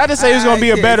 Not to say he was gonna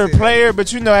be a better player,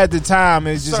 but you know at the time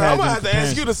it just. I'm gonna have to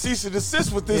ask you to cease and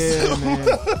desist with this. Yeah, man.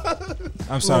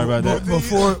 I'm sorry about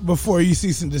that. Before you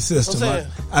cease and desist,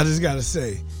 I just gotta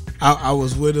say, I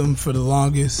was with him for the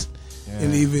longest,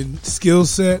 and even skill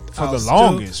set. For the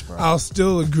longest, bro. I'll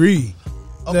still agree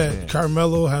that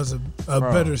Carmelo has a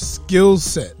better skill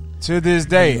set. To this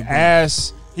day,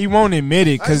 he won't admit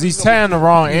it because he's telling the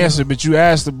wrong answer. But you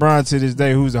ask LeBron to this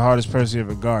day, who's the hardest person you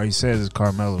ever guard? He says it's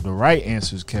Carmelo. The right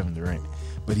answer is Kevin Durant,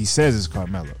 but he says it's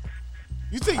Carmelo.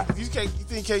 You think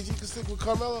KG can stick with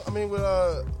Carmelo? I mean,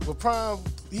 with prime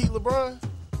Heat LeBron?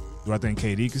 Do I think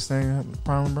KD can stay with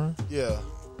prime LeBron? Yeah.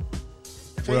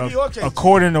 Well, KD or KG?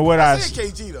 according to what I said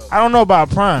KG though. I don't know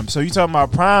about prime. So you talking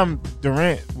about prime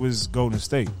Durant was Golden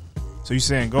State. So you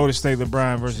saying Golden State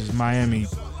LeBron versus Miami?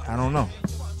 I don't know.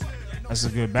 That's a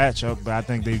good matchup, but I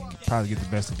think they probably get the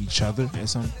best of each other at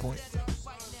some point.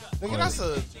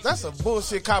 Nigga, that's a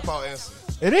bullshit cop-out answer.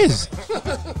 It is.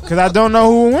 Because I don't know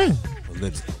who will win.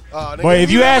 But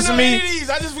if you ask me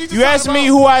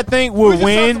who I think will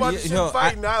win, now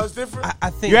it's different. I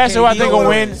think you ask who I think will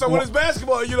win. So when it's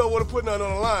basketball, you don't want to put nothing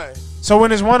on the line. So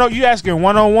when it's you asking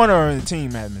 1-on-1 or in the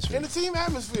team atmosphere? In the team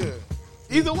atmosphere.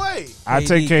 Either way. I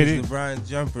take KD. LeBron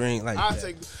jumper ain't like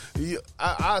that.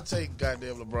 I'll take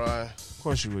goddamn LeBron. Of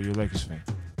course you will. You're a Lakers fan.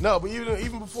 No, but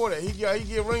even before that, he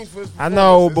get rings for his. I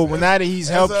know, but now that he's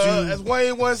helped you, as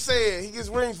Wayne once said, he gets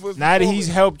rings for his. Now that he's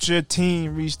helped your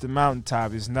team reach the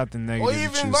mountaintop, it's nothing negative. Or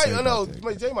even Mike, I know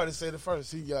Jay might have said it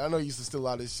first. I know he used to steal a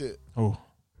lot of his shit. Oh,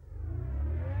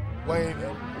 Wayne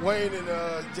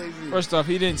and Jay-Z. First off,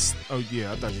 he didn't. Oh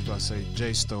yeah, I thought you were about to say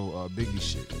Jay stole Biggie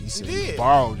shit. He said he did.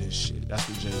 Borrowed his shit. That's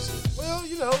what Jay said. Well,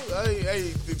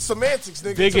 hey, semantics,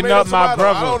 nigga. Bigging up my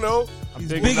brother. I don't know. He's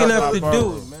big enough to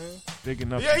do it, man. Big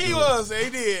enough. Yeah, he was. He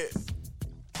did.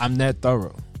 I'm that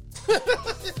thorough.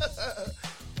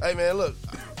 Hey man, look,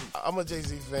 I'm a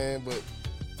Jay-Z fan, but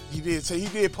he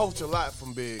did poach a lot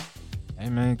from Big. Hey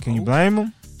man, can you blame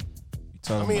him?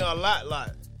 I mean, a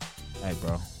lot. Hey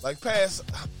bro, like past.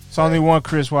 It's only one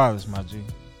Chris Wallace, my G.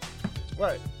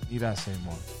 Right. Need I say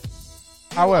more?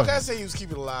 However, I say he was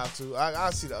keeping it alive too.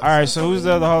 I see that. All right, so who's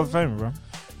the other Hall of Famer, bro?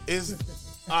 Is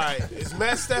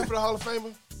Matt Stafford a Hall of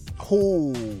Famer?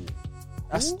 Oh,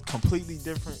 that's completely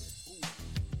different.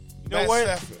 You know Matt what?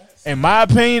 Stafford. In my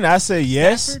opinion, I say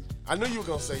yes. I knew you were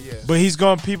gonna say yes,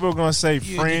 but people are gonna say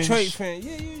You're fringe. a Detroit fan.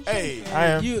 Yeah, hey, I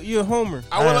am. You're a homer.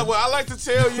 I like to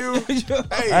tell you,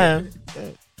 hey, I am.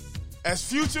 As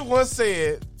Future once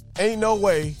said, ain't no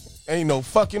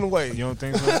fucking way. You don't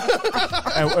think so?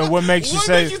 and what makes you What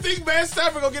say? makes you think Matt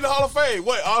Stafford gonna get the Hall of Fame?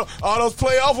 What, all those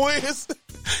playoff wins?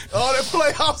 All that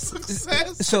playoff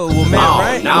success? So will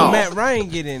Matt Ryan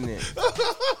get in there?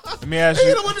 Let me ask He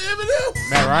you. hit him with the Eminem.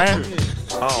 Matt Ryan?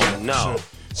 Oh, no.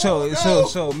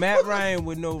 So Matt Ryan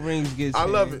with no rings gets I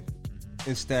in, love it.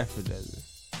 and Stafford doesn't.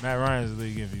 Matt Ryan's the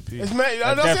league MVP. It's Matt.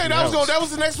 That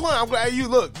was the next one. I'm glad you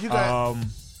look. You got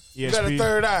a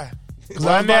third eye.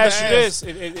 Let me ask you this: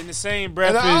 in the same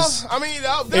breath as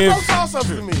they both saw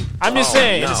something to me. I'm just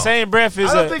saying, in the same breath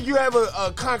as I don't think you have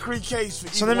a concrete case for.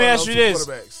 So let me ask you this: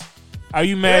 Are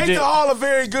you They mad ain't the that Hall of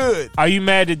very good? Are you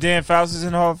mad that Dan Fouts is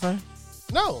in the Hall of Fame?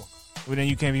 No. Well, then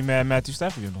you can't be mad Matthew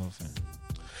Stafford in the Hall of Fame.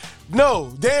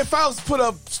 No, Dan Fouts put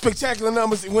up spectacular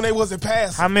numbers when they wasn't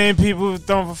passing. How many people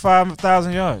thrown for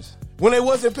 5,000 yards? When they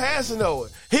wasn't passing though,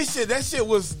 that shit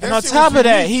was. And on top of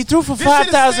that, he threw for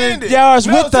 5,000 yards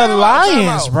with the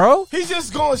Lions, bro. He's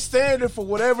just going standard for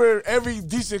whatever every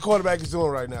decent quarterback is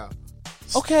doing right now.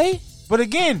 Okay, but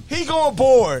again, he going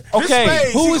board.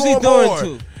 Okay, who was he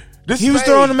throwing to? He was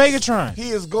throwing to Megatron.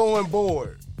 He is going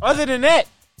board. Other than that,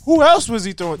 who else was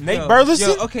he throwing? Nate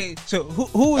Burleson? Okay, so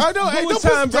who was Tom Brady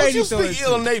throwing? Don't you speak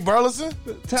ill of Nate Burleson?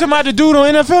 Talking about the dude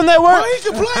on NFL Network? Well, he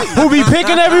can play. Who be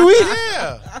picking every week?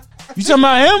 Yeah. You talking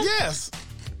about him? Yes.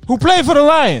 Who played for the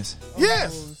Lions?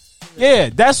 Yes. Yeah,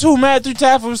 that's who Matthew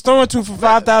Stafford was throwing to for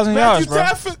 5,000 yards, bro.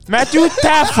 Matthew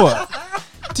Stafford.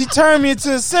 He turned me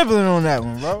into a sibling on that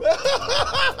one, bro.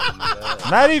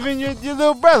 Not even your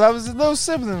little brother. I was a little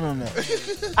sibling on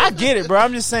that. I get it, bro.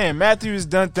 I'm just saying, Matthew has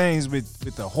done things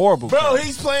with the horrible. Bro, guy.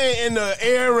 he's playing in the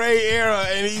Air Raid era,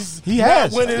 and he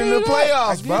has winning in the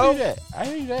playoffs, bro. I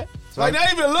hear you that. So like,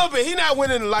 not even a little bit. He not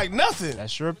winning like nothing.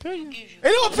 That's your opinion. Ain't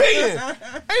no opinion.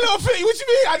 What you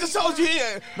mean? I just told you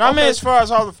here. No, I mean as far as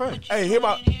Hall of Fame. Hey,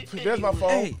 there's my phone.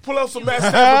 Hey. Pull up some Matt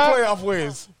Stafford playoff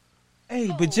wins.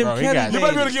 Hey, but Jim Kelly You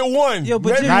might be able to get one. Yo,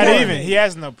 but Jim Not Kelly, even. He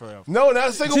has no playoff. No, not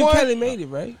a single Jim one. Kelly made it,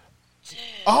 right?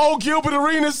 A whole Gilbert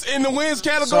Arenas in the wins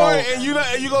category, and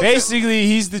you go. Basically,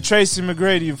 he's the Tracy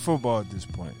McGrady of football at this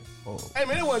point. Hey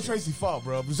man, it wasn't Tracy's fault,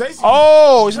 bro.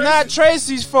 It's not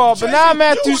Tracy's fault, but now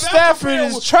Matthew Stafford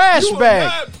is trash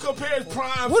bag.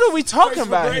 What are we talking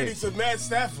about here? To Matt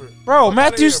Stafford. Bro,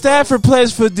 Matthew Stafford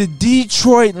plays for the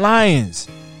Detroit Lions.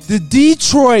 The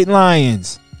Detroit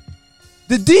Lions.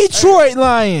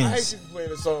 Wait, playing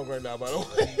this song right now, by the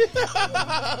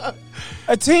way.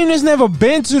 A team that's never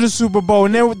been to the Super Bowl,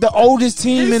 and they're the oldest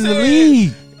team He in the said-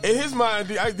 league. In his mind,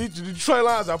 the Detroit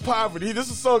Lions are poverty. This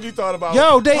is a song he thought about.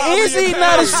 Yo, they Poverty is and eating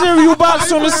out of pain. cereal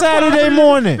box on a Saturday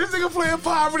morning. This nigga playing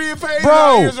poverty and pain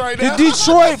Bro, in right the now.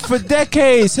 Detroit for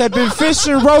decades have been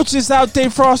fishing roaches out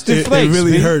their frosted It flakes.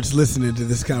 really B. hurts listening to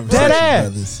this conversation, Dead ass.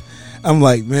 brothers. I'm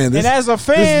like, man, this, And as a this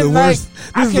fan, is the like, worst,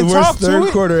 I this is can the talk worst to third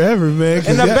it. quarter ever, man. 'cause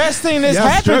And the y'all- best thing that's y'all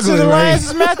happened to the struggling, right? Lions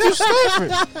is Matthew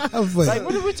Stafford. I was like, Like,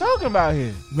 what are we talking about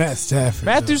here? Matt Stafford.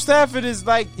 Matthew Stafford is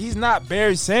like, he's not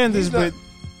Barry Sanders, He's not- but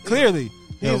clearly.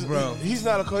 Yo, bro. He's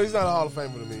not a Hall of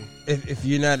Famer to me. If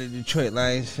you're not a Detroit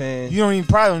Lions fan, You don't even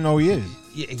probably know who he is.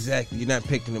 yeah, exactly. You're not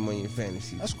picking him on your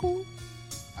fantasy. That's cool.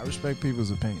 I respect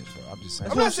people's opinions, bro. I'm just saying.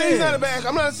 I'm not saying he's not a bad.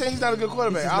 I'm not saying he's not a good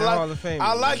quarterback. He's I not like. Hall of Fame, I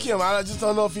man. like him. I just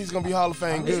don't know if he's gonna be Hall of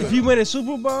Fame good. If you win a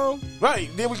Super Bowl, Right,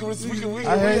 then we can I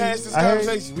rehash this hear you.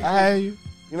 conversation. We I can- hear you.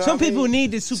 you know some what I mean? people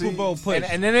need the Super Bowl push.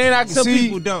 And then I can Some see.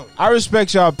 people don't. I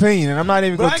respect your opinion, and I'm not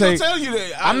even But gonna I ain't take. gonna tell you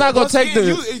that. I'm not gonna once take again,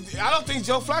 the- I don't think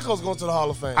Joe Flacco's going to the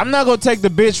Hall of Fame. I'm not gonna take the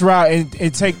bitch route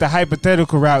and take the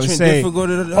hypothetical route and Trent say, Dilfer go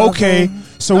to the Hall of okay, Fame?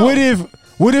 so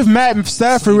what if Matt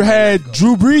Stafford had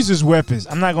Drew Brees' weapons?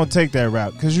 I'm not gonna take that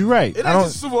route because you're right. It I ain't don't.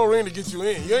 just a Super Bowl ring to get you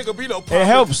in. You ain't gonna be no. Poverty.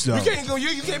 helps, though. You can't go.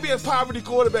 You can't be a poverty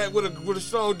quarterback with a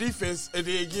strong defense and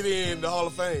then get in the Hall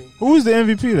of Fame. Who was the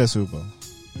MVP of that Super Bowl?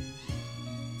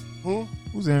 Hmm?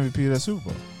 Who's the MVP of that Super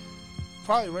Bowl?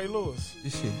 Probably Ray Lewis.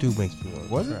 This shit do make me want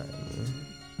to Was it? cry, man.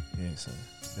 Yeah, so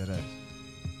that ass.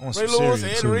 I want Ray some Lewis,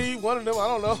 cereal, Ed too. Reed, one of them. I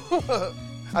don't know.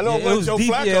 I know Yeah, it was Joe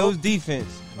Flacco. yeah, it was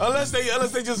defense. Unless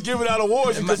they just give it out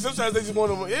awards because sometimes they just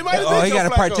want them. It might have Oh, been he Joe got a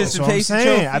Flacco. participation. That's what I'm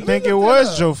saying. I think it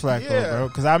was Joe Flacco, bro.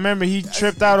 Because I remember he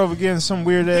tripped out over getting some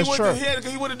weird ass He truck.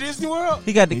 went to Disney World.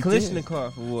 He got the He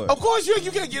Kalishnikov award. Of course, you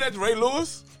can't get that to Ray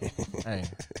Lewis. Hey,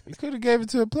 you could have gave it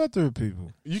to a plethora of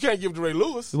people. You can't give it to Ray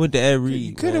Lewis. He went to Ed You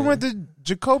Reed. could have man. went to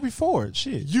Jacoby Ford.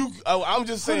 Shit. I'm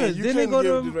just saying, Hold on, you didn't they couldn't go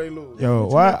give it to- to Ray Lewis. Yo,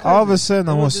 why all of a sudden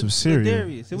I It want went some to cereal?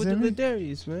 Ladarius. It was Is the it me?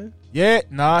 Ladarius, man. Yeah,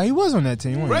 nah, he was on that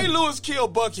team. wasn't Ray he? Lewis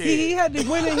killed Buckhead. He had to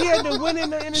win it. He had to win in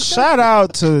the interception. Shout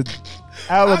out to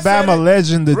Alabama I said it.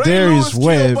 legend Ray Darius Lewis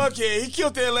Webb. killed Buckhead. He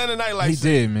killed the Atlanta Nightlife. He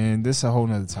did, man. This is a whole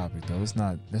nother topic, though. Let's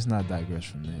not digress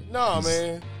from that. No, It's-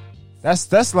 man.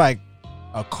 That's like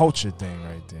a culture thing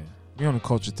right there. We on the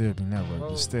Culture Therapy Network,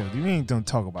 but still, you ain't don't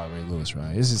talk about Ray Lewis,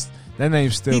 right? It's just that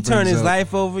name still. He turned brings his up-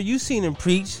 life over. You seen him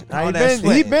preach. Nah, All he that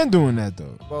been sweating. doing that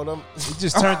though. Bro, them, He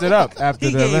just turned it up after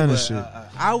He the gave Atlanta a shit.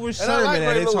 hour and I sermon like at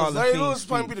Ray his Lewis. Hall of Ray Fame Lewis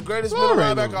might be speech. the greatest Love middle Ray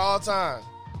linebacker Lewis. of all time. Love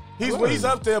He's Ray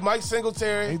up there. Mike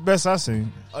Singletary, He's best I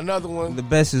seen. another one. The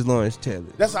best is Lawrence Taylor.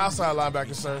 That's an outside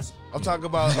linebacker, sir. I'm talking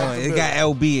about. Oh, up the it got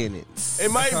middle. LB in it.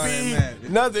 It might That's all be that matters.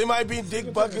 nothing. It might be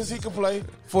Dick Buckins. He could play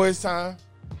for his time.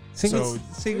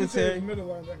 Singletary.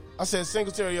 I said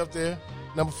Singletary up there,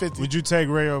 number 50. Would you take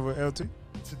Ray over LT?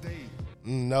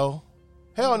 No,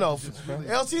 hell no.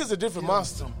 LT is a different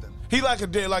monster. He like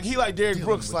Derrick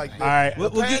Brooks, like All right. the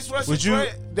pass rushing would you-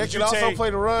 threat that would can you also take- play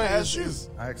the run. Ask Is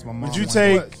I asked my mom. Would you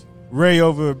take Ray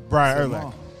over Brian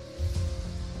Urlacher?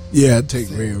 Yeah, I'd take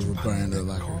Ray over Brian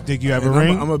Urlacher. Think you have a And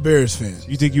ring? I'm a Bears fan.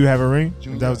 You think you have a ring?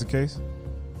 If that was the case?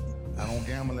 I don't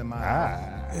gamble in my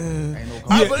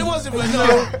but it wasn't. No,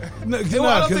 No,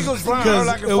 I don't think it was Brian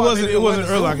Urlacher's fault they It didn't wasn't win the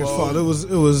Super Urlacher's Bowl. fault.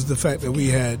 It was the fact that we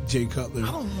had Jay Cutler,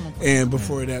 and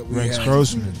before that we Rex had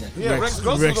Grossman. Yeah, Rex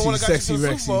Grossman was the one that got you to Sexy the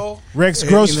Rexy. Super Bowl. Rex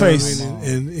And, you know what I Grossface.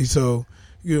 mean? And so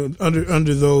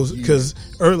under those because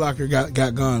Urlacher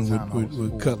got gone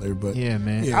with Cutler, but Yeah,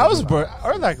 man. Yeah,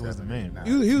 Urlacher was the man.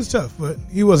 he was tough, but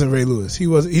he wasn't Ray Lewis. He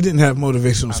didn't have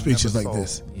motivational speeches like never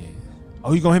this. Yeah.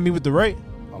 Oh, you gonna hit me with the Ray?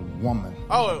 A woman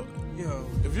Oh,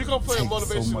 if you're gonna play a takes so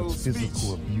motivational much speech,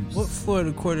 physical abuse What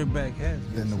Florida quarterback has?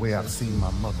 than the way I've seen my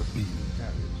mother beat me.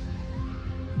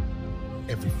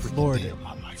 Every freaking day of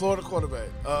my life. Florida quarterback.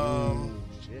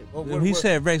 When he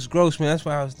said Rex Grossman, that's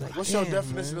why I was like, what's your damn,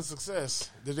 definition man. of success?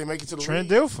 Did they make it to the Trent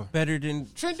league? Dilfer. Better than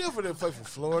Trent Dilfer didn't play for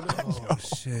Florida. oh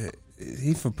shit.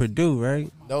 He from Purdue,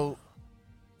 right? No,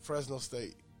 Fresno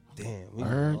State. Damn. We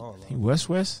Bird. all He on. West,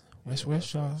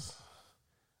 y'all.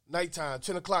 Nighttime,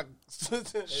 10 o'clock.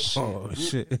 Oh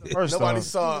shit. First Nobody off,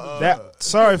 saw. that.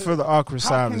 Sorry for the awkward How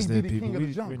silence can he there, be the people. king of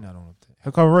the jungle? We're not on that.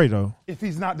 He'll call Ray though. If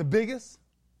he's not the biggest,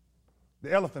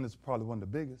 the elephant is probably one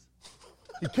of the biggest.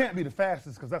 He can't be the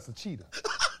fastest because that's a cheetah.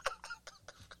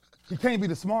 He can't be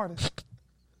the smartest.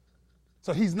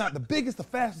 So he's not the biggest, the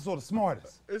fastest, or the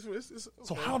smartest.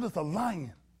 So how does a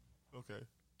lion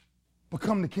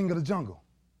become the king of the jungle?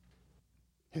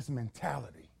 His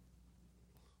mentality.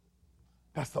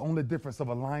 That's the only difference of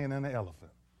a lion and an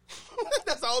elephant.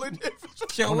 That's the only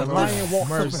difference. When a lion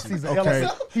walks up and sees an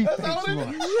elephant, he thinks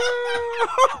run.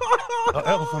 An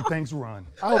elephant thinks run.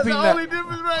 That's the only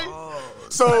difference, right?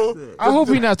 So I hope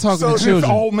he's not talking to It's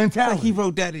children. all mentality. He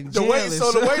wrote that in jail. the way they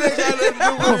got to do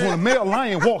Because it. when a male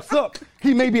lion walks up,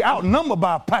 he may be outnumbered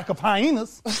by a pack of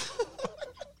hyenas.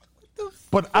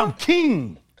 But I'm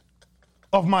king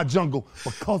of my jungle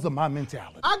because of my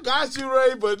mentality. I got you,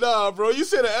 Ray, but nah, bro. You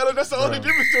said an elephant. That's the only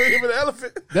difference between him and an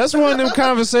elephant. That's one of them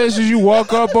conversations you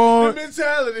walk up The on.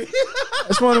 mentality.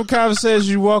 That's one of them conversations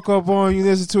you walk up on. You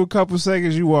listen to a couple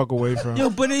seconds, you walk away from. Yo,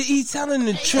 but he's telling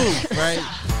the truth, right?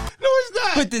 No, it's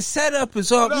not. But the setup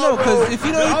is off. No, No, because if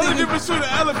you know the only anything, difference between an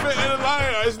elephant and a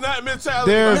lion is not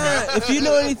mentality. They're- nah, if you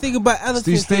know anything about elephants,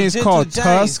 These they're things gentle called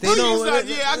giants. tusks? They don't.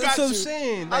 Please, yeah, I got that's what I'm you.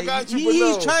 saying. I Like, got you, but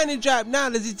he's no. trying to drop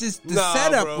knowledge. It's just the Nah,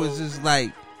 setup bro. was just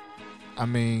like I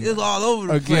mean, it's all over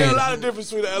the Again, There's place. a lot of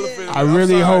difference between an elephant. I I'm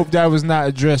really sorry. hope that was not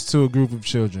addressed to a group of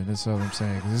children. That's all I'm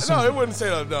saying. 'Cause No, it wouldn't say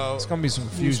that. No. It's gonna be some You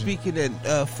confusion. speaking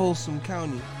at Folsom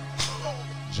County.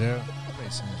 Jail. That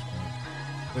makes sense, bro.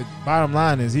 But bottom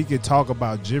line is, he could talk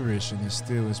about gibberish and it's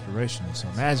still inspirational. So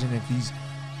imagine if he's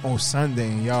on Sunday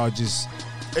and y'all just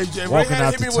If Ray Walking had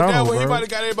out hit the me with that tunnel, one, he bro. might have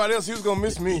got everybody else. He was gonna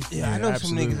miss me. Yeah, I Yeah, know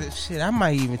absolutely. some niggas that shit. I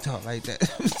might even talk like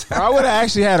that. I would have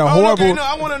actually had a Oh, horrible. okay, no,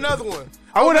 I want another one.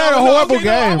 I would've had a horrible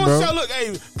game, I bro. want to look,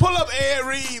 hey, pull up Ed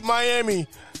Reed Miami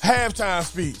halftime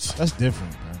speech. That's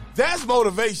different, bro. That's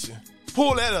motivation.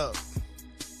 Pull that up.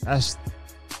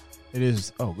 It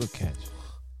is. Oh, good catch,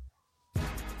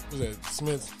 Who's that?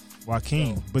 Smith.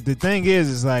 Joaquin. But the thing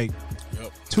is like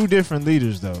Yep. two different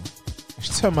leaders though. You're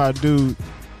talking about a dude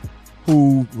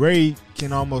who Ray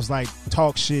can almost like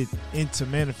talk shit into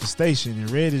manifestation, and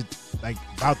Red is like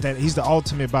about that. He's the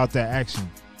ultimate about that action.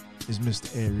 Is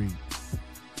Mr. Ed Reed.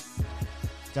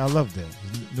 I love that.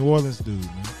 He's a New Orleans dude,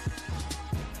 man.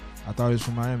 I thought he was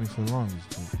from Miami for the longest.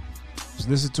 But just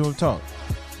listen to him talk.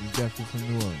 He's definitely from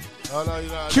New Orleans. Oh, no,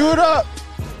 you're not. Cue it up.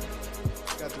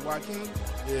 Got the Joaquin?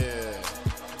 Yeah.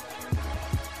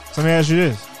 So let me ask you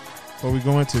this before we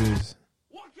go into this.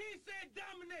 Joaquin said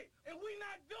dominate, and we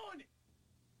not doing it.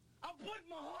 I'm putting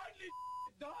my heart in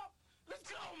this dog.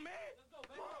 Let's go, man.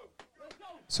 Let's go.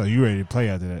 So you ready to play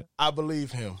after that? I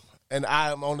believe him, and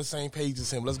I am on the same page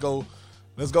as him. Let's go.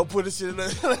 Let's go put this shit in there.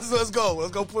 Let's go.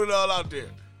 Let's go put it all out there.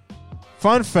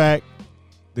 Fun fact,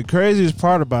 the craziest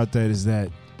part about that is that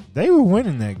they were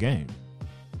winning that game.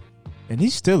 And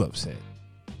he's still upset.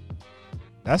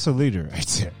 That's a leader right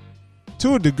there.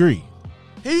 To a degree.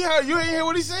 He heard you ain't hear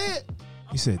what he said?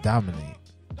 He said dominate.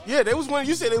 Yeah, they was winning.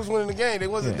 You said they was winning the game. They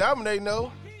wasn't Yeah. dominating,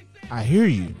 no. I hear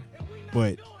you.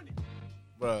 But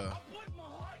Bruh.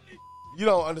 You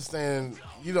don't understand.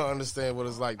 You don't understand what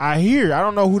it's like. I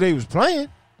don't know who they was playing.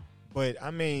 But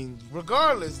I mean,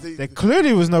 Regardless, there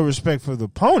clearly was no respect for the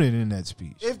opponent in that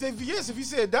speech. if you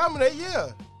said dominate, yeah.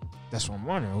 That's what I'm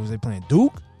wondering. Was they playing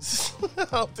Duke? I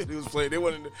don't think they was playing. They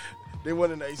wasn't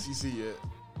in the ACC yet.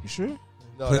 You sure?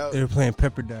 No, They were playing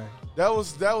Pepperdine. that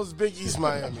was Big East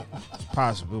Miami. It's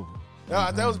possible.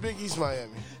 That was Big East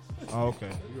Miami. Oh, okay.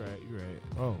 You're right.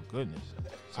 Oh, goodness.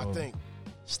 I So, think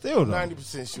Still though.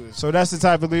 90% sure. So that's the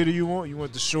type of leader you want? You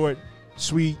want the short,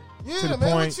 sweet, Yeah, to the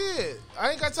man, point? what shit?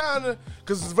 I ain't got time to,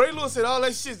 because Ray Lewis said all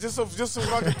that shit just so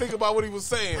I could think about what he was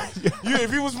saying.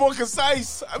 If he was more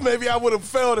concise, maybe I would have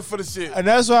failed it for the shit. And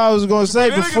that's what I was going to say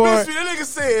That before. nigga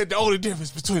said the only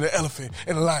difference between an elephant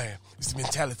and a lion is the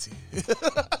mentality.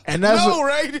 And that's no, what,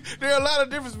 right? There are a lot of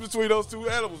difference between those two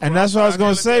animals. and bro. that's what I was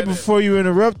going to can't say look at that. before you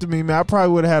interrupted me, man. I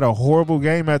probably would have had a horrible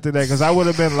game after that because I would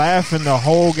have been laughing the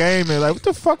whole game and like, what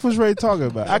the fuck was Ray talking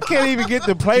about? I can't even get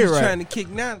the play He was right. trying to kick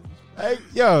now. Hey,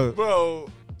 yo, Bro,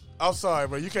 I'm sorry,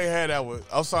 bro. You can't have that one.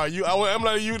 I'm sorry. I'm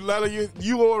not you.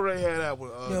 You already had that one.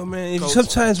 Yo, man, Coach.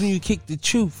 sometimes when you kick the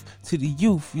truth to the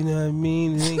youth, you know what I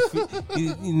mean? It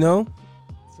ain't, you know?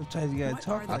 Sometimes you gotta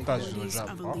talk like thought that. you was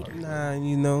gonna drop the ball. Nah,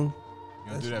 you know.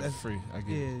 you do that for free. I get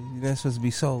Yeah, it. you're not supposed to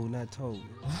be sold, not told.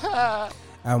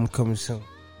 I'm coming soon.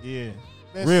 Yeah.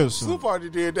 Man, Real Snoop soon. already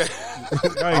did that.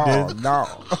 No, he did. no.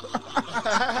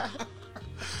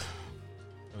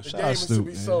 Yo, The shout game out is to Snoop,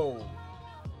 be man. sold.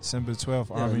 December 12th,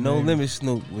 Yo, Army No Navy. Limit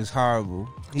Snoop was horrible.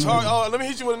 He Let me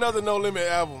hit you with another No Limit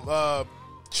album.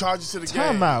 Charges to the Game.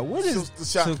 Time out. What is- the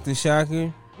shot? took the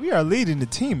shocker. We are leading the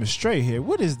team astray here.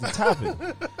 What is the topic?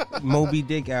 Moby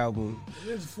Dick album.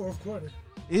 It's the fourth quarter.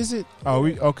 Is it? Oh,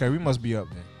 we must be up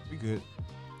then. We good.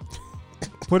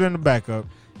 Put in the backup.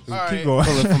 All Keep right. going.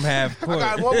 Pull it from half I court.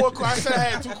 got one more question. I said I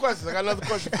had 2 questions. I got another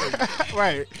question for you.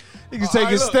 Right. You can All take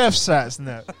right, his look. Steph shots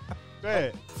now. Go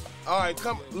ahead. All right,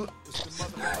 come.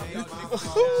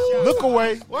 Look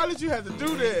away. Why did you have to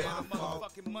do that?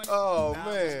 Oh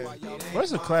man,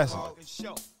 Where's the classic?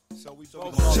 So we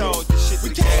both told this shit. We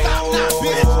can't stop now,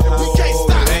 bitch. We can't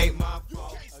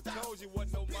stop.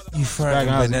 You front,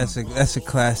 but that's a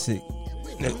classic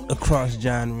across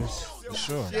genres. For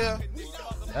sure. Yeah.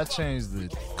 That changed the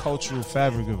cultural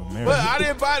fabric of America. But I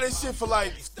didn't buy this shit for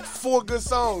like 4 good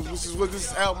songs, which is what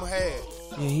this album had.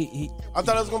 Yeah, I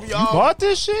thought it was gonna be You all. bought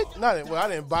this shit? I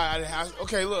didn't buy. I didn't have.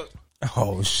 Okay, look.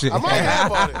 oh shit! I might have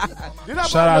bought it. Did I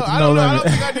Shout buy out it? to I No don't know. I Limit.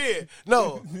 don't think I did.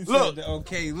 No. Look.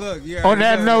 Okay, look. You On already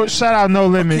that know. note, shout out No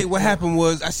Limit. Okay, what happened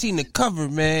was I seen the cover,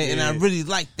 man, and I really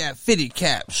liked that fitted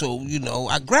cap, so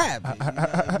I grabbed it. You know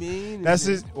what I mean? That's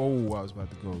it. Oh, I was about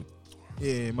to go.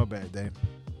 Yeah, my bad, Dave.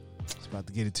 I was about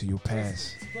to get into your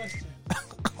past.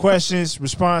 Questions,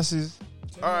 responses.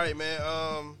 All right, man.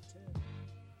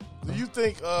 Do you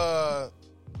think?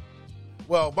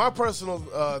 Well, my personal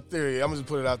theory. I'm gonna just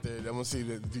put it out there. I'm gonna see.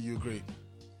 Do you agree?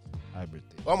 Hybrid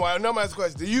thing. I'm gonna ask a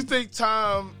question. Do you think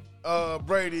Tom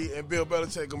Brady and Bill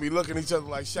Belichick gonna be looking at each other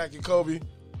like Shaq and Kobe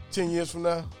 10 years from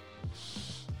now?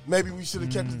 Maybe we should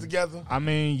have kept it together. I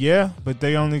mean, yeah, but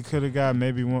they only could have got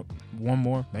maybe one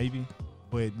more, maybe.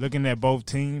 But looking at both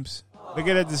teams,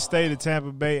 looking at the state of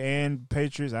Tampa Bay and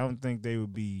Patriots, I don't think they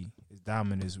would be as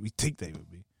dominant as we think they would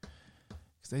be.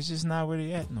 Because they're just not where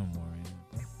they at no more.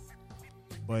 Bro.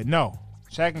 But no,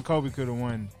 Shaq and Kobe could have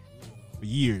won for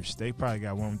years. They probably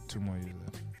got 1-2 more years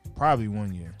left. Probably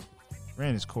 1 year.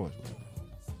 Ran his course,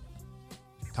 bro.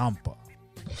 Tampa.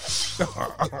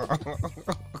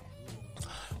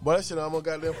 But that shit almost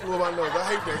goddamn flew my nose.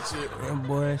 I hate that shit. Man,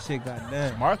 boy, that shit got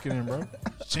done. Marketing, bro.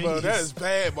 Genius. Bro, that is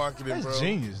bad marketing, That's bro.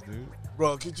 genius, dude.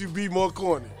 Bro, could you be more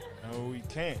corny? No, we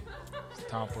can't. It's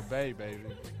Tampa Bay, baby.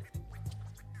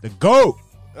 The GOAT.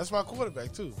 That's my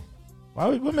quarterback, too.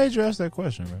 What made you ask that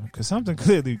question, bro? Because something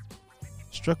clearly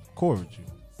struck a chord with you.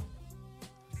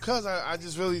 Because I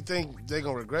just really think they're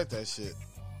going to regret that shit.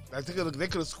 Like, they could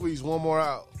have squeezed one more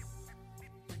out.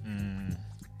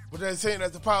 But they're saying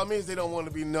that the problem is they don't want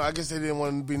to be known. I guess they didn't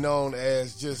want to be known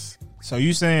as just. So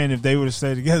you saying if they would have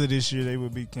stayed together this year, they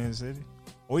would beat Kansas City?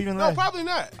 Or even No, less? probably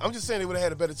not. I'm just saying they would have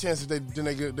had a better chance if they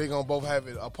going to both have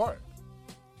it apart.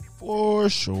 For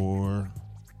sure.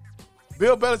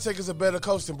 Bill Belichick is a better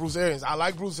coach than Bruce Arians. I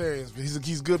like Bruce Arians, but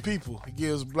he's good people. He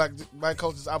gives black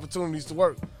coaches opportunities to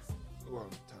work.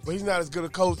 But he's not as good a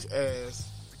coach as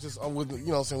just when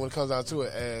it comes down to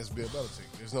it, as Bill Belichick.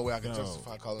 There's no way I can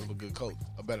justify calling him a good coach,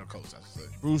 a better coach, I should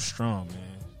say. Bruce Strong, man.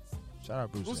 Shout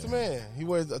out Bruce. Who's the Arians. man? He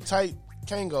wears a tight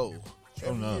Kango.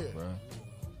 Showing every up, year. bro.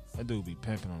 That dude be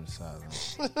pimping on the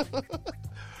sideline.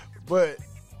 But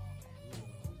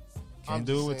Can't I'm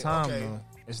do it just with saying, time, okay. though.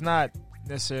 It's not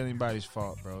necessarily anybody's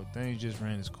fault, bro. Then he just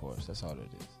ran his course. That's all it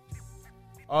is.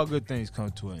 All good things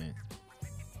come to an end.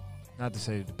 Not to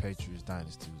say that the Patriots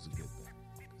dynasty was a good thing.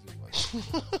 'Cause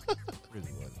it wasn't. It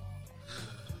really wasn't.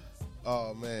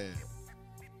 Oh man,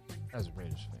 As a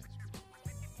Raiders fan.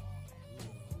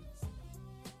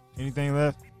 Anything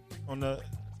left on the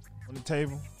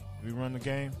table? We run the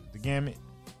game, the gamut.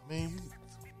 I mean,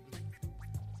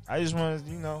 I just want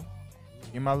to,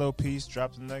 get my little piece,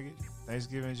 drop the nugget.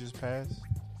 Thanksgiving just passed.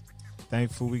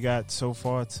 Thankful we got so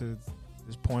far to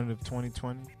this point of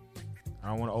 2020. I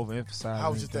don't want to overemphasize.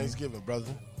 how was your anything. Thanksgiving,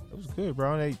 brother? It was good,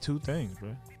 bro. I ate 2 things,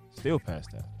 bro. Still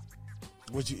passed out.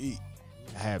 What'd you eat?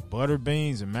 I had butter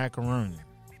beans and macaroni.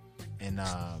 And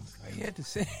You had to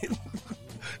say it.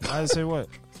 I didn't say what?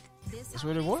 That's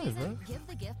what it was, bro.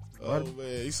 Oh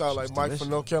man, you sound like It's Mike delicious. from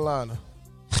North Carolina.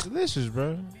 Delicious,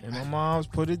 bro. And my mom's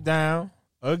put it down.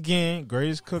 Again,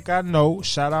 greatest cook I know.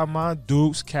 Shout out my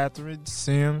Dukes, Catherine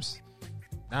Sims.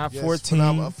 914.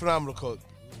 Yes, phenomenal cook,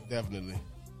 definitely.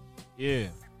 Yeah.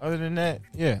 Other than that,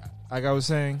 yeah. Like I was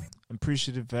saying, I'm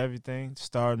appreciative for everything.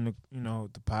 Starting the,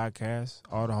 the podcast,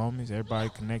 all the homies, everybody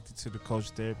connected to the Coach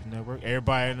Therapy Network,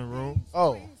 everybody in the room.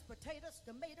 Oh,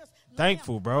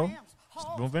 Thankful, bro. It's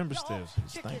November still. So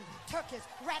it's thankful.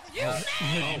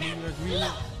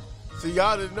 see,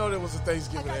 y'all didn't know there was a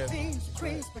Thanksgiving anthem.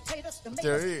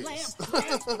 There is.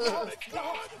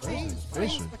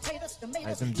 Official.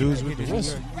 Like them dudes with the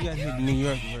whistle. You got to hit the New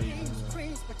York version.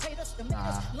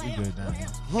 Nah, we good down here.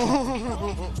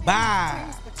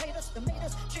 Bye.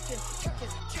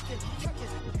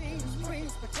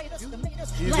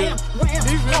 He's really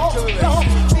killing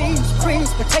that. Beans,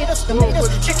 creams, potatoes,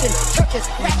 tomatoes, chicken, turkeys,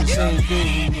 rabbit, Same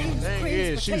thing. Dang,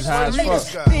 yeah, she was high as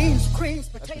fuck. beans, creams,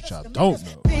 potatoes, Y'all don't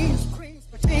know. beans, creams,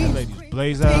 That potatoes, lady's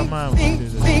blazed out of her mind when she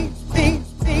did that. beans,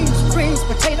 creams,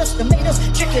 potatoes, tomatoes,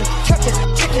 chicken, turkeys,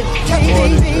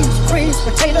 beans, creams,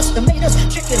 potatoes, tomatoes,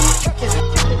 chicken, turkeys,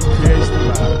 Creates the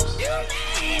vibes.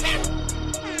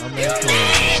 I'm in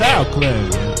Claire. Shout out Claire,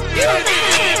 man.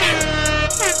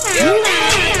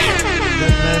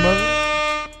 That's the name of it?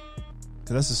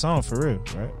 Cause that's a song for real,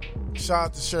 right? Shout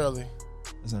out to Shirley.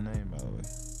 That's her name, by the way.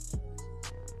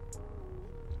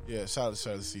 Yeah, shout out to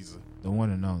Shirley Caesar. The one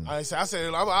and only. I said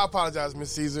it. I apologize,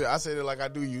 Miss Caesar. I said it like I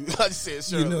do you. I just said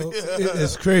Shirley. You know,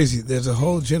 it's crazy. There's a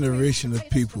whole generation of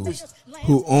people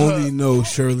who only know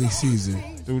Shirley Caesar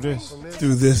Through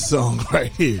this song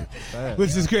right here,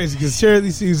 which is crazy because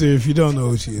Shirley Caesar, if you don't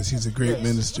know who she is, she's a great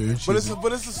minister. But it's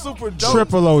a super dope.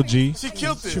 Triple OG. She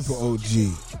killed this. Triple OG.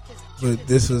 But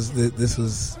this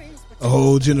was a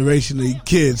whole generation of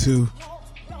kids who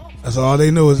that's all they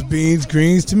know is beans,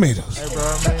 greens, tomatoes. Hey, bro,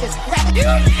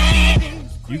 man.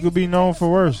 You could be known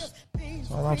for worse. That's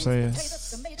all I'm saying.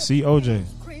 See OJ.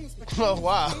 Oh,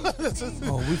 wow.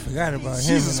 Oh, we forgot about him.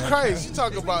 Jesus Christ. You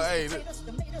talking about, hey.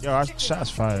 Yo, shots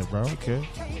fired, bro. Okay.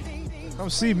 Come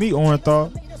see me,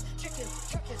 Orenthal.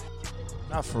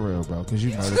 Not for real, bro, because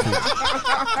you murder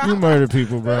people. You murder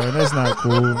people, bro, and that's not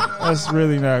cool. That's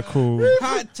really not cool.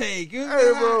 Hot take.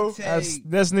 Hey, bro.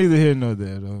 That's neither here nor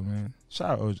there, though, man.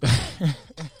 Shout out OJ.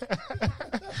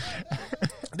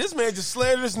 This man just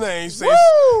slandered his name,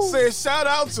 saying shout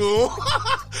out to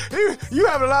him. You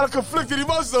having a lot of conflicted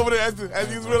emotions over there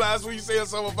as you realize when you saying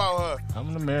something about her. I'm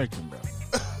an American, bro.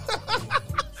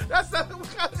 That's not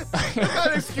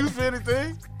an excuse for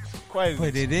anything. Quite,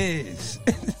 but it is.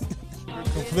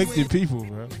 Conflicted people,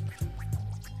 bro.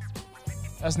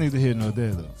 That's neither here nor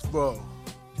there, though. Bro.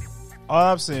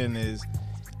 All I'm saying is,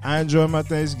 I enjoy my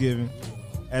Thanksgiving,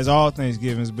 as all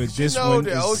Thanksgivings, but this one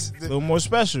is a little more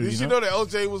special. Did you know that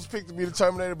OJ was picked to be the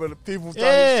Terminator, but the people thought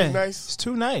he was too nice? It's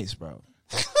too nice, bro.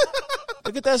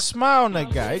 Look at that smile on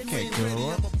that guy. He can't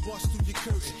kill him.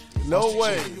 No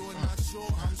way.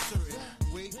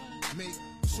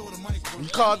 You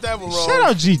called that one wrong. Shout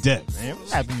out G-Dep, man. What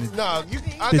happened to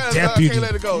I can't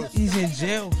let it go. He's in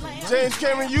jail. James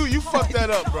Cameron, you fucked that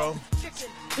up, bro.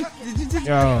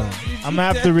 Yo, I'm gonna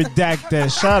have to redact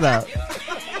that shout out.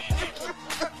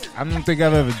 I don't think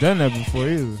I've ever done that before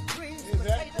either.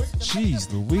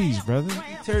 Jeez Louise, brother.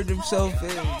 He turned himself in,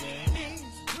 man.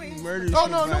 He murdered no,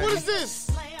 somebody. what is this?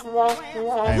 Hey,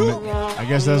 I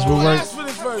guess that's what works. Asked for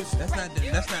this verse. That's not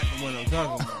the one I'm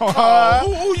talking about.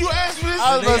 Who you asked for this?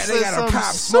 I was about to They say got a Pop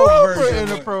something Smoke super version.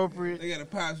 inappropriate. They got a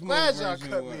Pop Smoke Glad y'all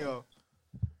version. cut me off.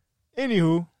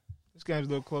 Anywho, this game's a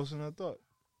little closer than I thought.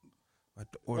 I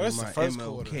have to order That's the my first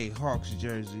MLK Hawks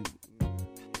jersey.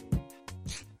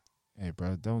 Hey,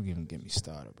 bro, don't even get me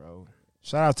started, bro.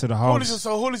 Shout out to the Hawks.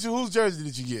 Whose jersey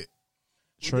did you get?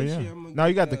 Trae This year Young. I'm No,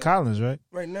 you got gonna the Collins, right?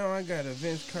 Right now, I got a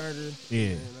Vince Carter. Yeah.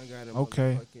 And I got a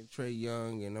Okay. motherfucking Trae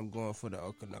Young, and I'm going for the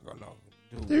Okanagan.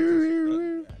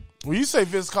 When you say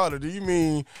Vince Carter, do you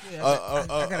mean I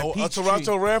got a a peach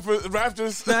Toronto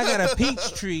Raptors? No, I got a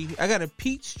peach tree. I got a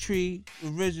peach tree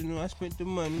original. I spent the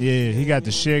money. Yeah, he got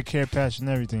the shared care patch and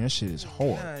everything. That shit is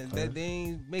horrible. Nah, they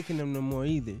ain't making them no more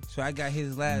either. So I got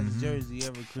his last jersey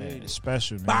ever Yeah, created. it's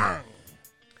special, man. Bang!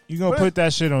 You gonna put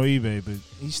that shit on eBay, but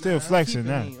he's still flexing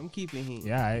now. I'm keeping him.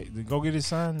 Yeah, all right. Then go get his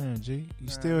sign then, G. You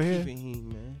still I'm here? keeping him,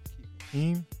 man.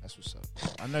 Him? That's what's up.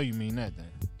 I know you mean that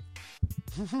then.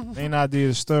 Main idea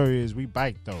of the story is we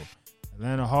bike though.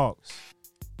 Atlanta Hawks,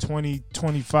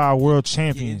 2025 world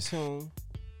champions. Know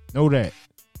that.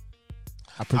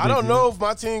 I don't know if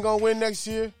my team gonna win next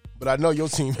year, but I know your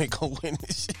team ain't gonna win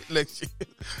this shit next year.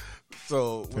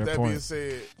 So Fair with that point. being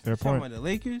said, Fair Talking point. about the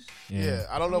Lakers? yeah,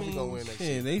 I don't know if we're gonna win next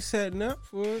year. Yeah, they setting up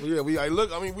for it. Yeah, we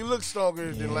look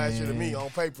stronger than last year to me on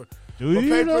paper. Do But you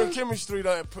paper know? and chemistry,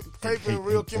 paper and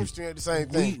real chemistry ain't the same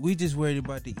thing. We just worried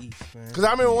about the East, man. Because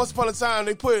I remember once upon a time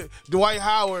they put Dwight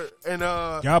Howard and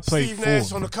Y'all played Steve Nash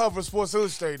full. on the cover of Sports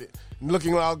Illustrated,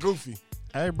 looking all goofy,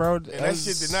 Hey, bro. and that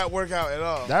shit did not work out at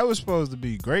all. That was supposed to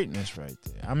be greatness right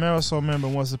there. I also remember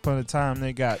once upon a time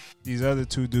they got these other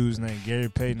two dudes named Gary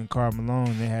Payton and Karl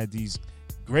Malone. They had these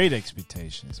great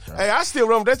expectations, bro. Hey, I still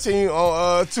remember that team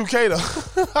on 2K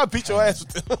though. I beat your ass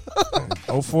with them.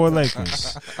 04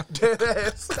 Lakers. Dead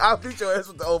ass. I beat your ass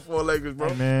with the 04 Lakers, bro.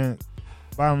 Hey, man.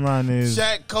 Bottom line is,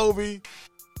 Shaq, Kobe,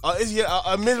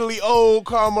 admittedly old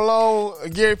Karl Malone,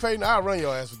 Gary Payton. I'll run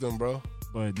your ass with them, bro.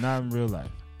 but not in real life.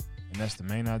 And that's the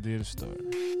main idea of the story.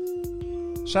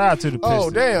 Shout out to the Pistons. Oh,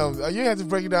 damn. You didn't have to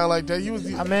break it down like that. You was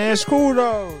I mean, it's cool,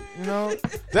 though. You know?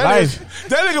 that Life.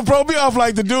 that nigga broke me off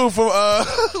like the dude from,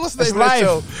 what's the name of that life.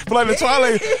 show? From like the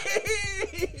Twilight.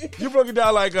 You broke it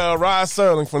down like Rod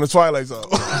Serling from the Twilight Zone.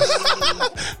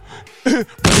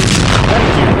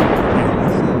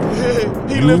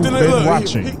 He lived in been a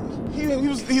watching.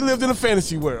 He lived in a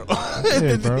fantasy world.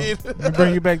 Yeah, bro. Let me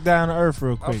bring you back down to earth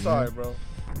real quick. I'm sorry, man. bro.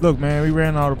 Look, man, we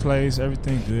ran all the plays.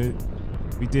 Everything good.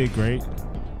 We did great.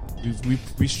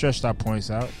 We stretched our points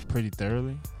out pretty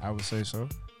thoroughly. I would say so.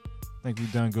 I think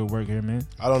we've done good work here, man.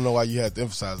 I don't know why you had to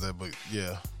emphasize that, but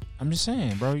yeah. I'm just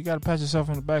saying, bro. You got to pat yourself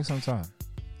on the back sometime.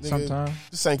 Nigga, Sometime.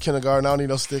 This ain't kindergarten. I don't need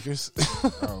no stickers.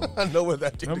 I know what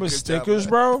that. Remember stickers,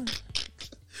 bro?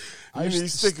 You need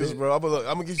stickers, bro. I'm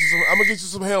gonna get you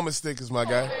some helmet stickers, my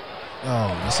guy. Oh,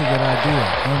 that's a good idea.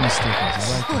 Helmet stickers. I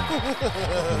like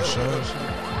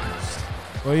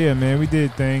that. Well, yeah, man. We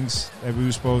did things that we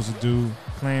were supposed to do.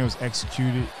 Plan was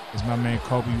executed. As my man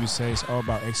Kobe would say, it's all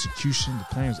about execution. The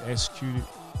plan was executed.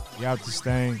 We out this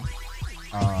thing.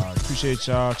 Appreciate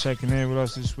y'all checking in with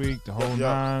us this week. The whole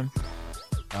nine.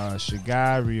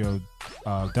 Shagai, Rio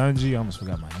Dungy. I almost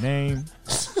forgot my name.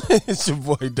 It's your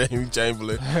boy Damien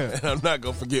Chamberlain. And I'm not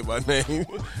going to forget my name.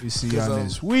 We see y'all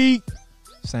next week.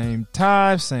 Same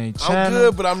time, same channel. I'm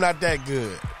good, but I'm not that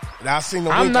good. And I've seen the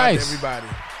wink out to everybody.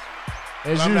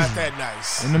 As I'm usual. not that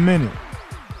nice. In a minute.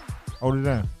 Hold it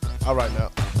down. All right now.